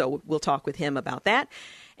issues. So we'll talk with him about that.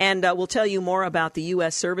 And we'll tell you more about the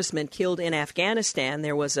U.S. servicemen killed in Afghanistan.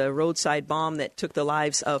 There was a roadside bomb that took the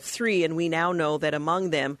lives of 3, and we now know that among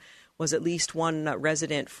them was at least one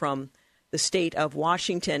resident from the state of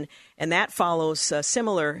Washington. And that follows a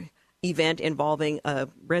similar event involving a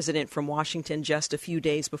resident from Washington just a few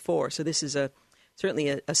days before. So this is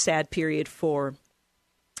certainly a sad period for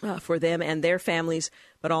them and their families,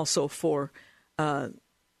 but also for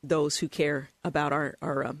those who care about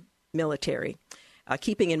our military.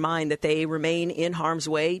 Keeping in mind that they remain in harm's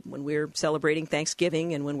way when we're celebrating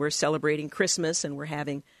Thanksgiving and when we're celebrating Christmas and we're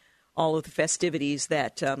having all of the festivities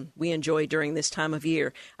that we enjoy during this time of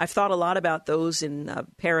year. I've thought a lot about those in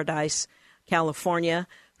Paradise, California,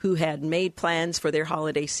 who had made plans for their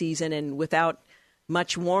holiday season, and without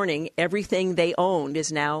much warning, everything they owned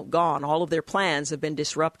is now gone. All of their plans have been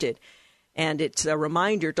disrupted. And it's a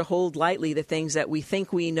reminder to hold lightly the things that we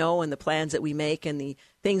think we know and the plans that we make and the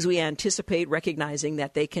things we anticipate, recognizing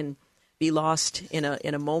that they can be lost in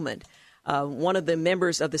a moment. One of the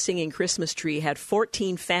members of the Singing Christmas Tree had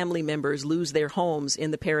 14 family members lose their homes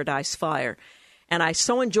in the Paradise Fire. And I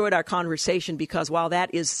so enjoyed our conversation because while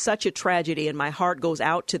that is such a tragedy and my heart goes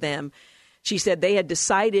out to them, she said they had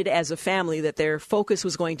decided as a family that their focus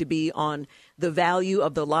was going to be on the value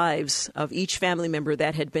of the lives of each family member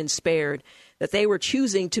that had been spared, that they were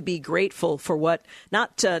choosing to be grateful for what,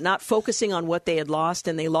 not focusing on what they had lost,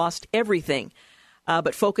 and they lost everything,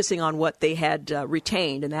 but focusing on what they had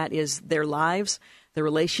retained, and that is their lives, the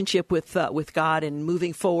relationship with God, and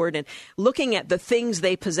moving forward and looking at the things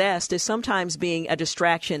they possessed as sometimes being a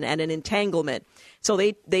distraction and an entanglement. So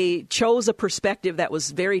they chose a perspective that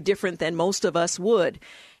was very different than most of us would.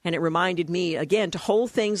 And it reminded me, again, to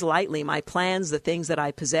hold things lightly, my plans, the things that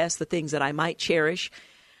I possess, the things that I might cherish,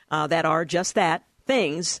 that are just that,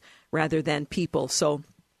 things, rather than people. So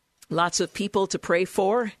lots of people to pray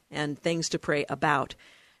for and things to pray about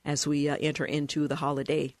as we enter into the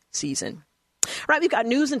holiday season. All right, we've got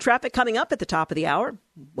news and traffic coming up at the top of the hour.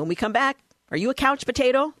 When we come back, are you a couch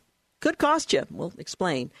potato? Could cost you. We'll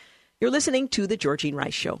explain. You're listening to The Georgene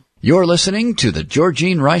Rice Show. You're listening to The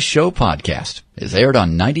Georgene Rice Show podcast. It's aired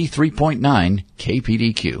on 93.9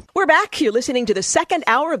 KPDQ. We're back. You're listening to the second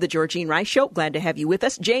hour of The Georgene Rice Show. Glad to have you with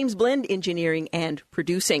us. James Blend, engineering and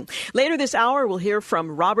producing. Later this hour, we'll hear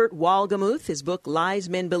from Robert Wolgemuth, his book, Lies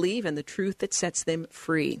Men Believe and the Truth That Sets Them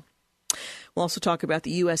Free. We'll also talk about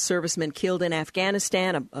the U.S. servicemen killed in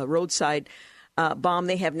Afghanistan, a roadside bomb.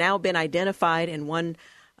 They have now been identified, and one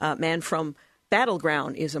man from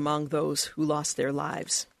Battleground is among those who lost their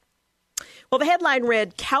lives. Well, the headline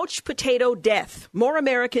read, Couch Potato Death. More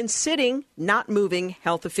Americans sitting, not moving,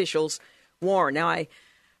 health officials warn. Now, I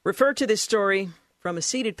refer to this story from a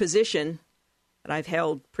seated position that I've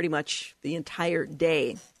held pretty much the entire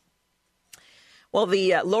day. Well,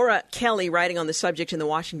 the Laura Kelly, writing on the subject in the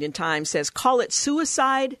Washington Times, says, call it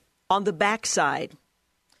suicide on the backside.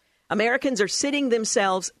 Americans are sitting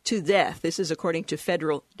themselves to death. This is according to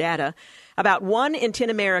federal data. About 1 in 10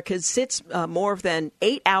 Americans sits more than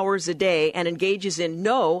 8 hours a day and engages in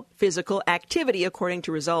no physical activity, according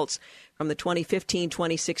to results from the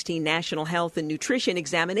 2015-2016 National Health and Nutrition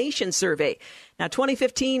Examination Survey. Now,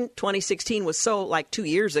 2015-2016 was so like 2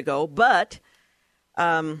 years ago, but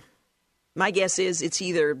my guess is it's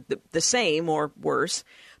either the same or worse.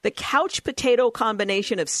 The couch potato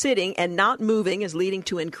combination of sitting and not moving is leading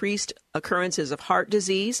to increased occurrences of heart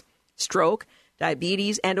disease, stroke,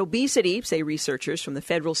 diabetes, and obesity, say researchers from the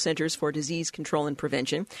Federal Centers for Disease Control and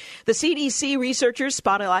Prevention. The CDC researchers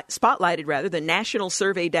spotlighted the national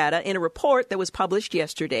survey data in a report that was published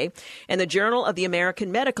yesterday in the Journal of the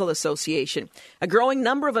American Medical Association. A growing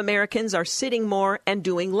number of Americans are sitting more and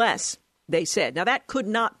doing less, they said. Now, that could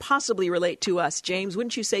not possibly relate to us, James.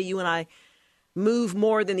 Wouldn't you say you and I move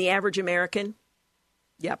more than the average American?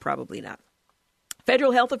 Yeah, probably not.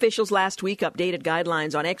 Federal health officials last week updated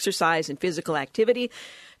guidelines on exercise and physical activity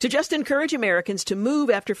to just encourage Americans to move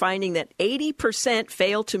after finding that 80%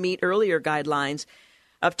 failed to meet earlier guidelines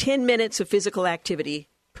of 10 minutes of physical activity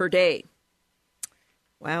per day.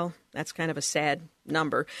 Well, that's kind of a sad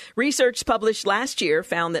number. Research published last year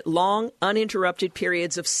found that long, uninterrupted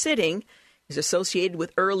periods of sitting is associated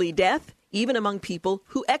with early death, even among people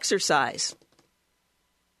who exercise.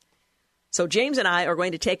 So James and I are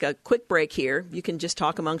going to take a quick break here. You can just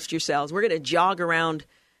talk amongst yourselves. We're going to jog around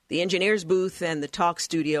the engineer's booth and the talk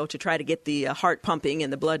studio to try to get the heart pumping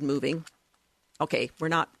and the blood moving. Okay, we're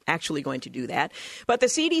not actually going to do that. But the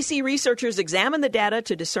CDC researchers examined the data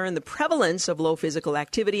to discern the prevalence of low physical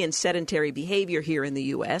activity and sedentary behavior here in the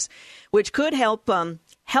U.S., which could help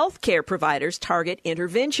healthcare providers target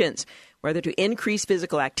interventions, whether to increase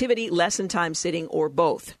physical activity, lessen time sitting, or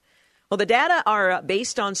both. Well, the data are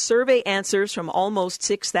based on survey answers from almost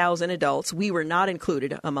 6,000 adults. We were not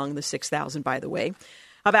included among the 6,000, by the way,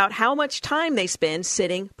 about how much time they spend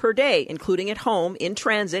sitting per day, including at home, in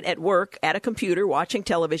transit, at work, at a computer, watching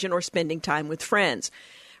television, or spending time with friends.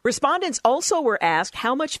 Respondents also were asked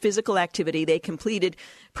how much physical activity they completed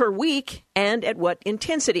per week and at what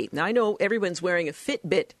intensity. Now, I know everyone's wearing a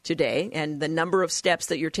Fitbit today, and the number of steps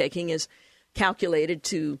that you're taking is calculated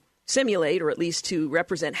to simulate, or at least to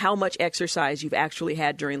represent how much exercise you've actually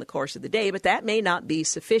had during the course of the day, but that may not be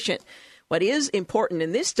sufficient. What is important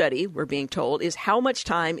in this study, we're being told, is how much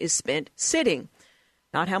time is spent sitting.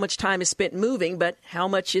 Not how much time is spent moving, but how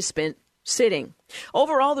much is spent sitting.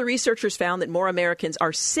 Overall, the researchers found that more Americans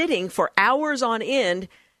are sitting for hours on end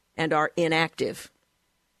and are inactive.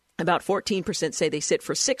 About 14% say they sit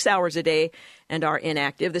for 6 hours a day and are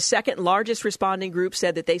inactive. The second largest responding group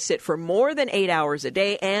said that they sit for more than 8 hours a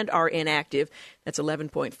day and are inactive. That's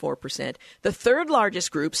 11.4%. The third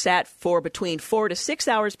largest group sat for between 4 to 6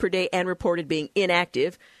 hours per day and reported being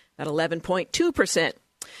inactive at 11.2%.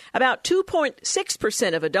 About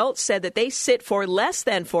 2.6% of adults said that they sit for less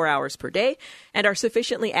than 4 hours per day and are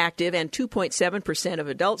sufficiently active, and 2.7% of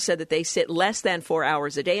adults said that they sit less than 4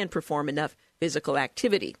 hours a day and perform enough physical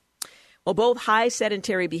activity. Well, both high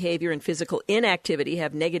sedentary behavior and physical inactivity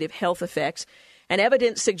have negative health effects, and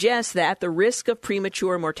evidence suggests that the risk of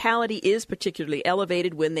premature mortality is particularly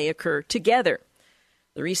elevated when they occur together.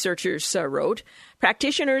 The researchers wrote,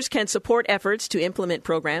 practitioners can support efforts to implement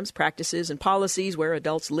programs, practices, and policies where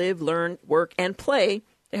adults live, learn, work, and play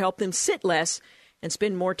to help them sit less and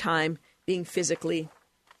spend more time being physically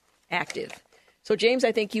active. So, James,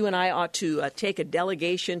 I think you and I ought to take a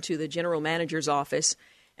delegation to the general manager's office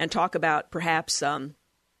and talk about perhaps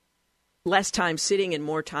less time sitting and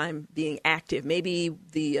more time being active. Maybe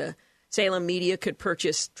the Salem media could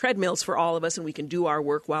purchase treadmills for all of us and we can do our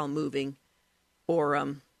work while moving. Or,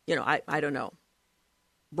 I don't know,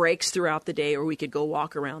 breaks throughout the day, or we could go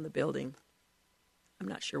walk around the building. I'm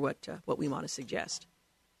not sure what we want to suggest.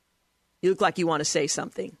 You look like you want to say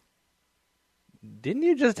something. Didn't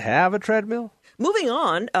you just have a treadmill? Moving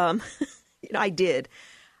on, I did.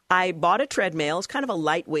 I bought a treadmill. It's kind of a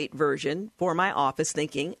lightweight version for my office,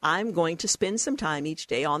 thinking I'm going to spend some time each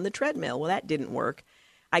day on the treadmill. Well, that didn't work.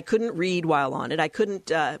 I couldn't read while on it. I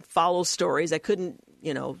couldn't follow stories. I couldn't,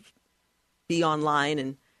 be online,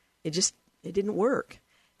 and it just it didn't work.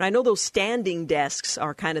 And I know those standing desks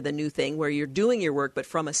are kind of the new thing where you're doing your work, but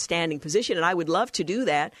from a standing position. And I would love to do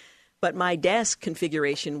that, but my desk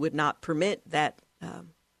configuration would not permit that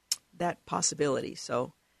possibility.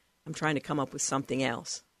 So I'm trying to come up with something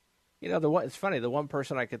else. You know, it's funny. The one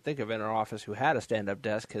person I could think of in our office who had a stand-up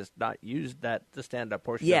desk has not used the stand-up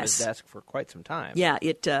portion of his desk for quite some time. Yeah,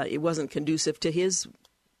 it wasn't conducive to his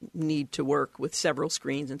need to work with several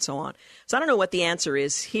screens and so on. So I don't know what the answer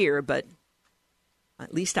is here, but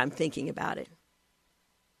at least I'm thinking about it.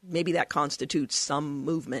 Maybe that constitutes some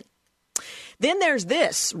movement. Then there's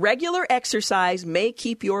this. Regular exercise may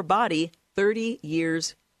keep your body 30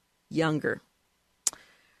 years younger.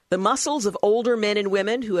 The muscles of older men and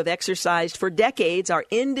women who have exercised for decades are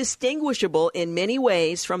indistinguishable in many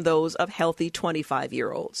ways from those of healthy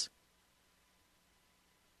 25-year-olds.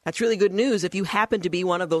 That's really good news if you happen to be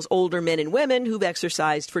one of those older men and women who've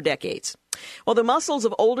exercised for decades. Well, the muscles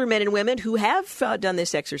of older men and women who have done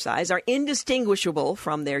this exercise are indistinguishable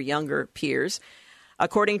from their younger peers,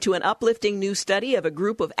 according to an uplifting new study of a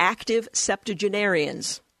group of active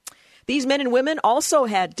septuagenarians. These men and women also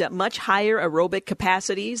had much higher aerobic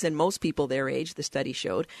capacities than most people their age, the study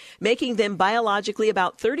showed, making them biologically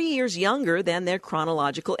about 30 years younger than their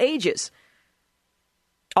chronological ages.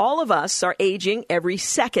 All of us are aging every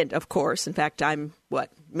second, of course. In fact, I'm,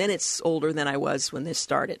 minutes older than I was when this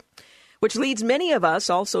started, which leads many of us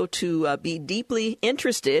also to be deeply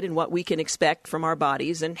interested in what we can expect from our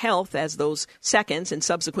bodies and health as those seconds and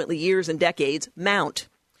subsequently years and decades mount.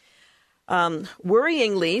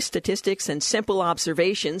 Worryingly, statistics and simple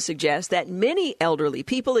observations suggest that many elderly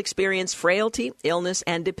people experience frailty, illness,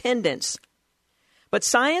 and dependence. But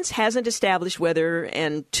science hasn't established whether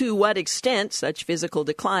and to what extent such physical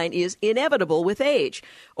decline is inevitable with age,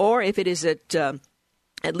 or if it is at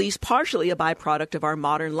least partially a byproduct of our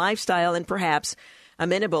modern lifestyle and perhaps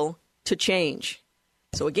amenable to change.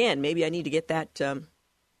 So again, maybe I need to get that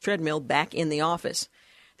treadmill back in the office.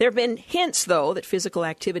 There have been hints, though, that physical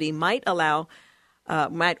activity might alter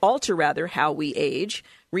how we age.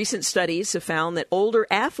 Recent studies have found that older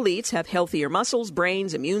athletes have healthier muscles,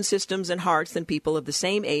 brains, immune systems, and hearts than people of the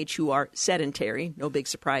same age who are sedentary. No big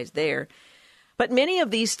surprise there. But many of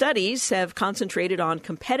these studies have concentrated on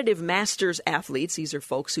competitive masters athletes. These are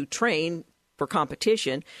folks who train for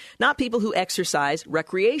competition, not people who exercise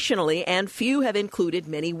recreationally, and few have included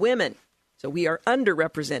many women. So we are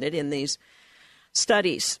underrepresented in these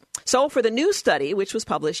studies. So for the new study, which was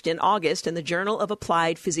published in August in the Journal of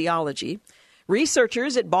Applied Physiology,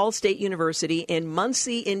 researchers at Ball State University in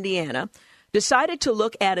Muncie, Indiana, decided to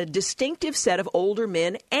look at a distinctive set of older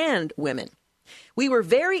men and women. We were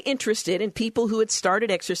very interested in people who had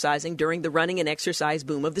started exercising during the running and exercise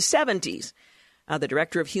boom of the 70s. The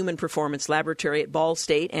director of Human Performance Laboratory at Ball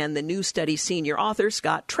State and the new study's senior author,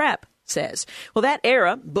 Scott Trapp, says. Well, that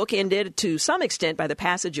era, bookended to some extent by the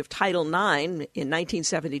passage of Title IX in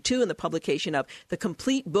 1972 and the publication of The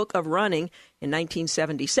Complete Book of Running in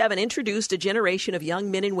 1977, introduced a generation of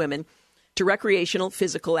young men and women to recreational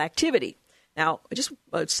physical activity. Now, just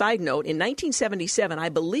a side note, in 1977, I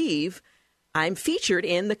believe I'm featured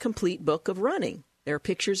in The Complete Book of Running. There are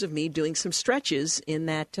pictures of me doing some stretches in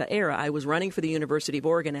that era. I was running for the University of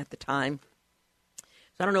Oregon at the time.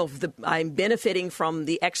 I don't know if I'm benefiting from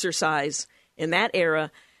the exercise in that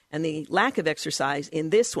era and the lack of exercise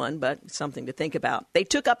in this one, but it's something to think about. They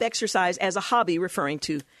took up exercise as a hobby, referring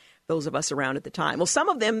to those of us around at the time. Well, some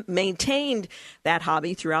of them maintained that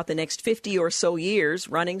hobby throughout the next 50 or so years,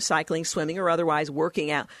 running, cycling, swimming, or otherwise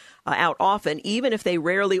working out often, even if they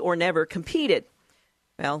rarely or never competed.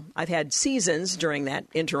 Well, I've had seasons during that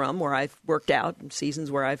interim where I've worked out and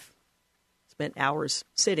seasons where I've spent hours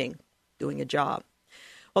sitting doing a job.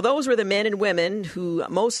 Well, those were the men and women who,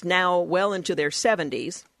 most now well into their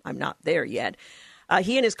 70s, I'm not there yet,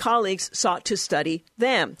 he and his colleagues sought to study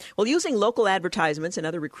them. Well, using local advertisements and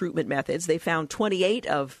other recruitment methods, they found 28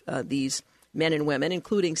 of these men and women,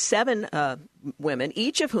 including 7 women,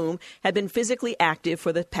 each of whom had been physically active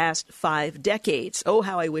for the past 5 decades. Oh,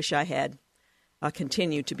 how I wish I had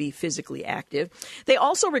continue to be physically active. They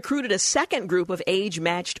also recruited a second group of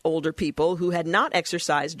age-matched older people who had not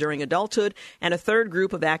exercised during adulthood and a third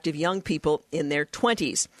group of active young people in their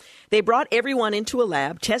 20s. They brought everyone into a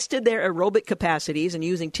lab, tested their aerobic capacities, and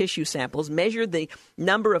using tissue samples, measured the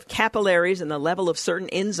number of capillaries and the level of certain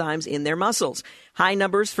enzymes in their muscles. High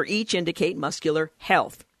numbers for each indicate muscular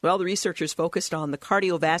health. Well, the researchers focused on the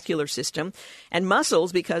cardiovascular system and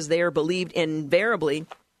muscles because they are believed invariably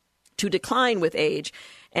to decline with age,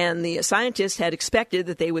 and the scientists had expected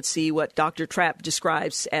that they would see what Dr. Trapp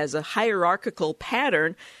describes as a hierarchical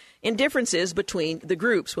pattern in differences between the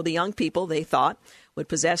groups. Well, the young people, they thought, would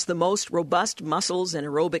possess the most robust muscles and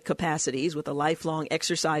aerobic capacities, with the lifelong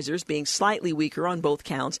exercisers being slightly weaker on both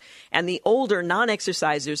counts, and the older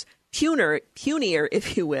non-exercisers punier,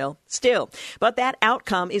 if you will, still. But that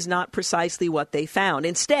outcome is not precisely what they found.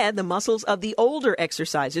 Instead, the muscles of the older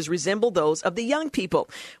exercisers resemble those of the young people,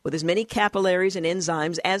 with as many capillaries and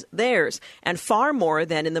enzymes as theirs, and far more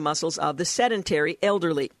than in the muscles of the sedentary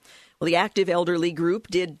elderly. Well, the active elderly group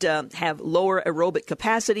did have lower aerobic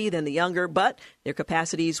capacity than the younger, but their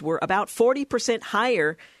capacities were about 40%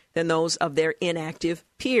 higher than those of their inactive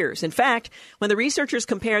peers. In fact, when the researchers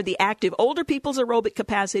compared the active older people's aerobic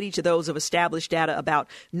capacity to those of established data about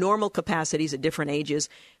normal capacities at different ages,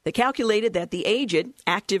 they calculated that the aged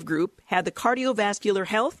active group had the cardiovascular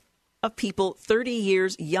health of people 30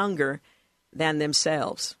 years younger than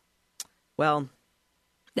themselves. Well,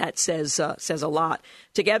 that says a lot.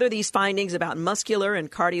 Together, these findings about muscular and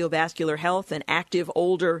cardiovascular health in active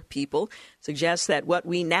older people suggest that what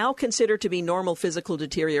we now consider to be normal physical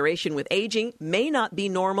deterioration with aging may not be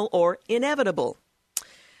normal or inevitable.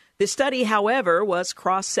 This study, however, was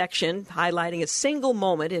cross-sectioned, highlighting a single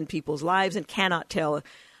moment in people's lives, and cannot tell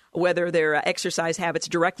whether their exercise habits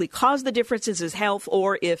directly cause the differences in health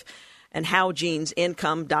or if and how genes,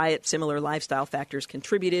 income, diet, similar lifestyle factors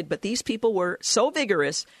contributed. But these people were so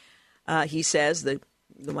vigorous, he says, the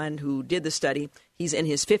one who did the study, he's in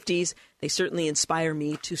his 50s. They certainly inspire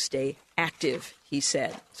me to stay active, he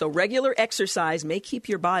said. So regular exercise may keep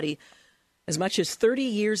your body as much as 30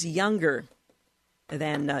 years younger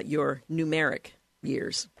than your numeric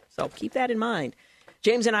years. So keep that in mind.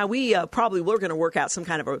 James and I, we probably were going to work out some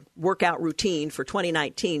kind of a workout routine for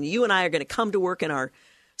 2019. You and I are going to come to work in our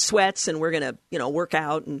sweats, and we're going to, work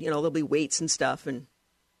out, and, there'll be weights and stuff. And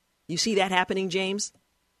you see that happening, James?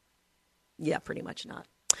 Yeah, pretty much not.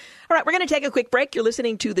 All right, we're going to take a quick break. You're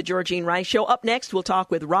listening to The Georgene Rice Show. Up next, we'll talk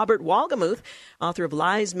with Robert Wolgemuth, author of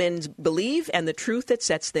Lies Men Believe and the Truth That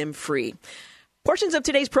Sets Them Free. Portions of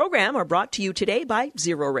today's program are brought to you today by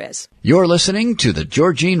Zero Res. You're listening to the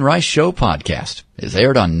Georgene Rice Show podcast. It's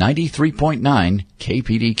aired on 93.9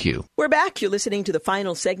 KPDQ. We're back. You're listening to the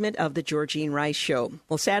final segment of the Georgene Rice Show.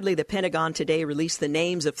 Well, sadly, the Pentagon today released the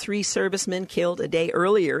names of 3 servicemen killed a day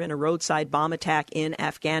earlier in a roadside bomb attack in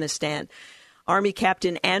Afghanistan. Army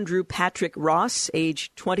Captain Andrew Patrick Ross,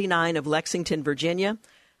 age 29, of Lexington, Virginia.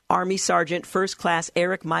 Army Sergeant First Class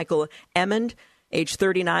Eric Michael Emmond, age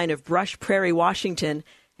 39, of Brush Prairie, Washington,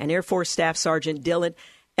 and Air Force Staff Sergeant Dylan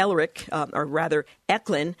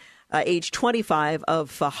Eklund, age 25,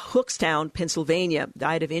 of Hookstown, Pennsylvania,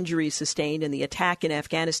 died of injuries sustained in the attack in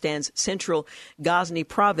Afghanistan's central Ghazni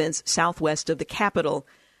province, southwest of the capital,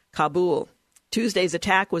 Kabul. Tuesday's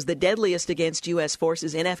attack was the deadliest against U.S.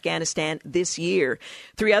 forces in Afghanistan this year.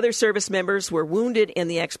 3 other service members were wounded in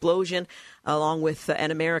the explosion, along with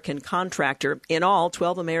an American contractor. In all,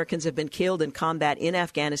 12 Americans have been killed in combat in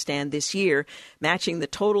Afghanistan this year, matching the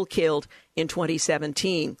total killed in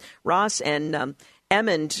 2017. Ross and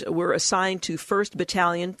Emmond were assigned to 1st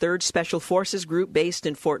Battalion, 3rd Special Forces Group based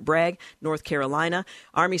in Fort Bragg, North Carolina.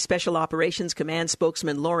 Army Special Operations Command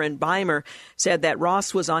spokesman Lauren Beimer said that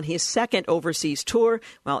Ross was on his 2nd overseas tour,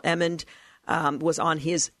 while Emmond was on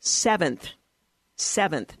his 7th.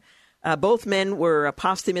 Both men were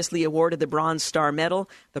posthumously awarded the Bronze Star Medal,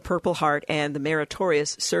 the Purple Heart, and the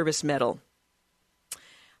Meritorious Service Medal.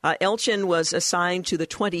 Elchin was assigned to the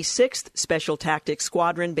 26th Special Tactics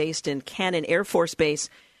Squadron based in Cannon Air Force Base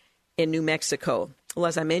in New Mexico. Well,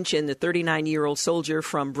 as I mentioned, the 39-year-old soldier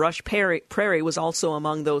from Brush Prairie was also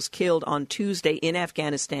among those killed on Tuesday in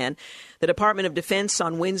Afghanistan. The Department of Defense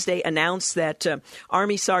on Wednesday announced that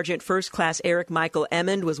Army Sergeant First Class Eric Michael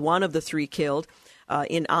Emmond was one of the 3 killed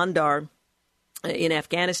in Andar, in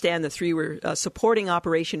Afghanistan. The 3 were supporting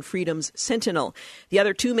Operation Freedom's Sentinel. The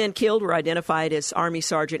other 2 men killed were identified as Army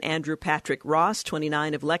Sergeant Andrew Patrick Ross,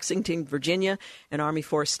 29, of Lexington, Virginia, and Army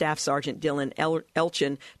Force Staff Sergeant Dylan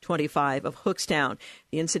Elchin, 25, of Hookstown.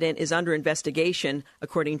 The incident is under investigation,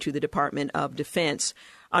 according to the Department of Defense.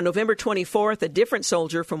 On November 24th, a different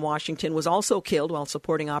soldier from Washington was also killed while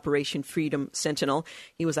supporting Operation Freedom Sentinel.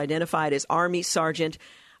 He was identified as Army Sergeant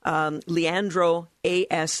Leandro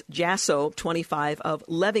A.S. Jasso, 25, of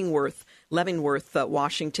Leavenworth,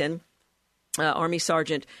 Washington. Army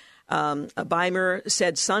Sergeant Beimer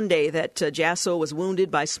said Sunday that Jasso was wounded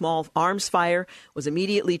by small arms fire, was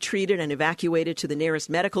immediately treated and evacuated to the nearest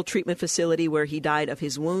medical treatment facility where he died of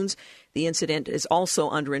his wounds. The incident is also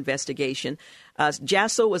under investigation.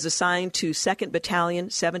 Jasso was assigned to 2nd Battalion,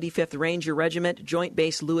 75th Ranger Regiment, Joint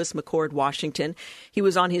Base Lewis McChord, Washington. He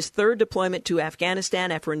was on his third deployment to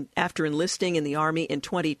Afghanistan after enlisting in the Army in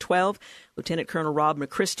 2012. Lieutenant Colonel Rob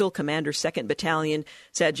McChrystal, Commander 2nd Battalion,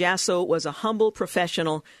 said Jasso was a humble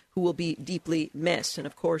professional who will be deeply missed. And,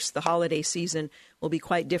 of course, the holiday season will be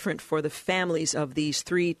quite different for the families of these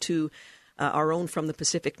three. To our own from the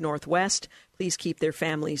Pacific Northwest, please keep their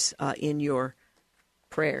families in your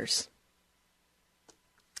prayers.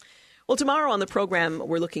 Well, tomorrow on the program,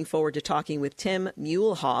 we're looking forward to talking with Tim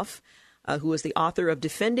Muehlhoff, who is the author of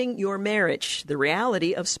Defending Your Marriage, The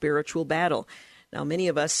Reality of Spiritual Battle. Now, many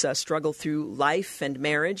of us struggle through life and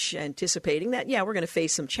marriage, anticipating that, we're going to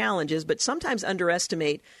face some challenges, but sometimes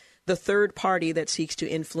underestimate the third party that seeks to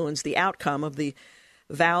influence the outcome of the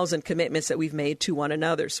vows and commitments that we've made to one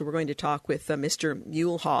another. So we're going to talk with Mr.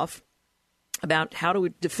 Muehlhoff about how to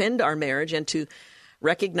defend our marriage and to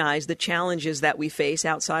recognize the challenges that we face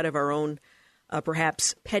outside of our own,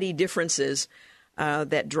 perhaps petty differences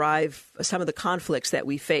that drive some of the conflicts that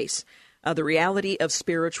we face. The Reality of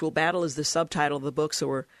Spiritual Battle is the subtitle of the book, so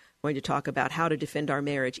we're going to talk about how to defend our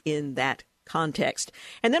marriage in that context.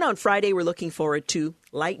 And then on Friday, we're looking forward to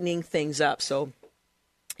lightening things up. So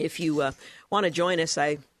if you want to join us,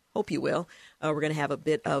 I hope you will. We're going to have a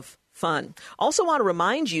bit of fun. Also want to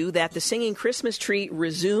remind you that the Singing Christmas Tree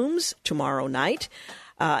resumes tomorrow night.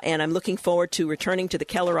 And I'm looking forward to returning to the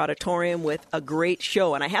Keller Auditorium with a great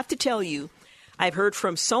show. And I have to tell you, I've heard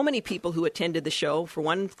from so many people who attended the show. For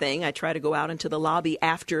one thing, I try to go out into the lobby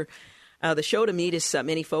after the show to meet as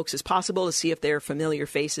many folks as possible to see if they're familiar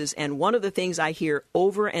faces. And one of the things I hear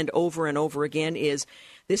over and over and over again is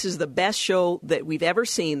this is the best show that we've ever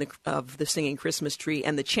seen of the Singing Christmas Tree,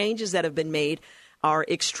 and the changes that have been made are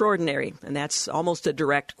extraordinary. And that's almost a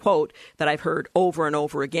direct quote that I've heard over and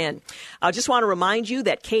over again. I just want to remind you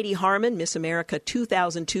that Katie Harmon, Miss America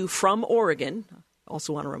 2002 from Oregon,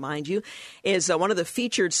 also want to remind you, is one of the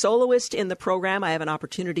featured soloists in the program. I have an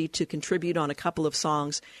opportunity to contribute on a couple of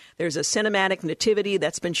songs. There's a cinematic nativity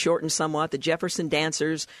that's been shortened somewhat, the Jefferson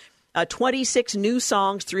Dancers, 26 new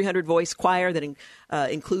songs, 300-voice choir that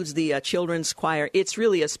includes the children's choir. It's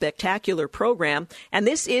really a spectacular program. And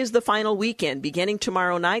this is the final weekend. Beginning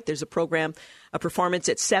tomorrow night, there's a performance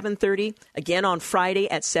at 7:30, again on Friday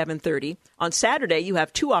at 7:30. On Saturday, you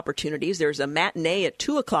have two opportunities. There's a matinee at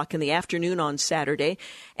 2 o'clock in the afternoon on Saturday,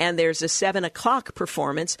 and there's a 7 o'clock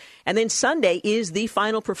performance. And then Sunday is the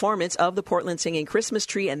final performance of the Portland Singing Christmas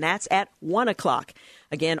Tree, and that's at 1 o'clock.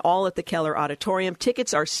 Again, all at the Keller Auditorium.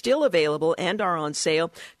 Tickets are still available and are on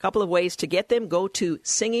sale. A couple of ways to get them. Go to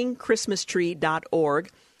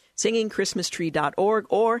singingchristmastree.org. singingchristmastree.org,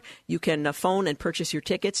 or you can phone and purchase your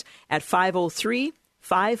tickets at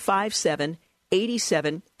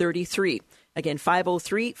 503-557-8733. Again,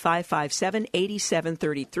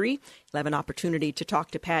 503-557-8733. You'll have an opportunity to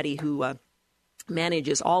talk to Patty, who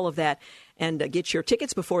manages all of that, and get your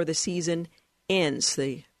tickets before the season ends,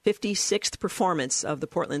 the 56th performance of the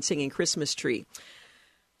Portland Singing Christmas Tree.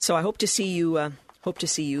 So I hope to see you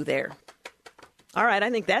there. All right, I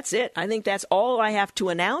think that's it. I think that's all I have to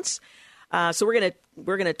announce. So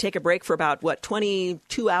we're gonna take a break for about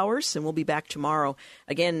 22 hours, and we'll be back tomorrow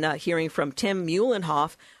again, hearing from Tim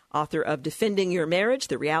Muehlhoff, author of Defending Your Marriage: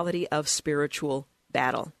 The Reality of Spiritual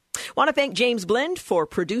Battle. I want to thank James Blend for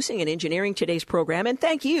producing and engineering today's program, and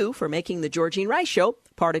thank you for making the Georgene Rice Show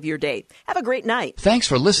part of your day. Have a great night. Thanks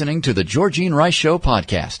for listening to the Georgene Rice Show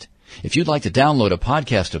podcast. If you'd like to download a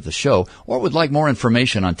podcast of the show or would like more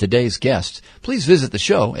information on today's guests, please visit the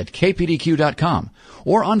show at kpdq.com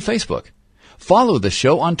or on Facebook. Follow the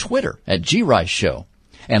show on Twitter at GRice Show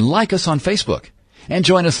and like us on Facebook. And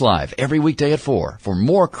join us live every weekday at 4 for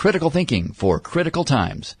more critical thinking for critical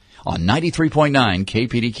times on 93.9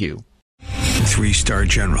 KPDQ. 3-star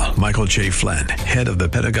General Michael J. Flynn, head of the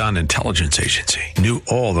Pentagon Intelligence Agency, knew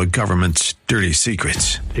all the government's dirty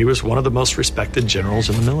secrets. He was one of the most respected generals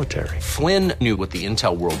in the military. Flynn knew what the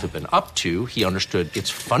intel world had been up to. He understood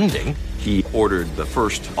its funding. He ordered the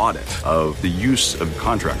first audit of the use of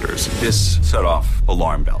contractors. This set off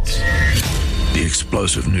alarm bells. The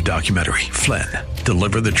explosive new documentary, Flynn,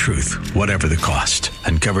 Deliver the Truth, Whatever the Cost,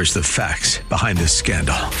 uncovers the facts behind this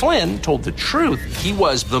scandal. Flynn told the truth. He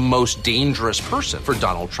was the most dangerous person for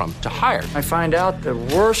Donald Trump to hire. I find out the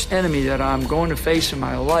worst enemy that I'm going to face in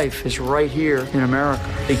my life is right here in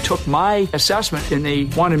America. They took my assessment and they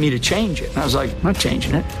wanted me to change it. And I was like, I'm not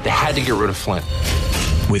changing it. They had to get rid of Flynn.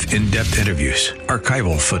 With in-depth interviews,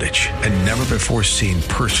 archival footage, and never-before-seen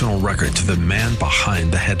personal records of the man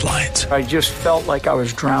behind the headlines. I just felt like I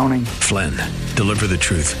was drowning. Flynn, deliver the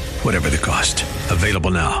truth, whatever the cost.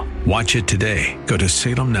 Available now. Watch it today. Go to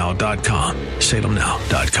salemnow.com.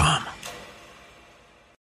 salemnow.com.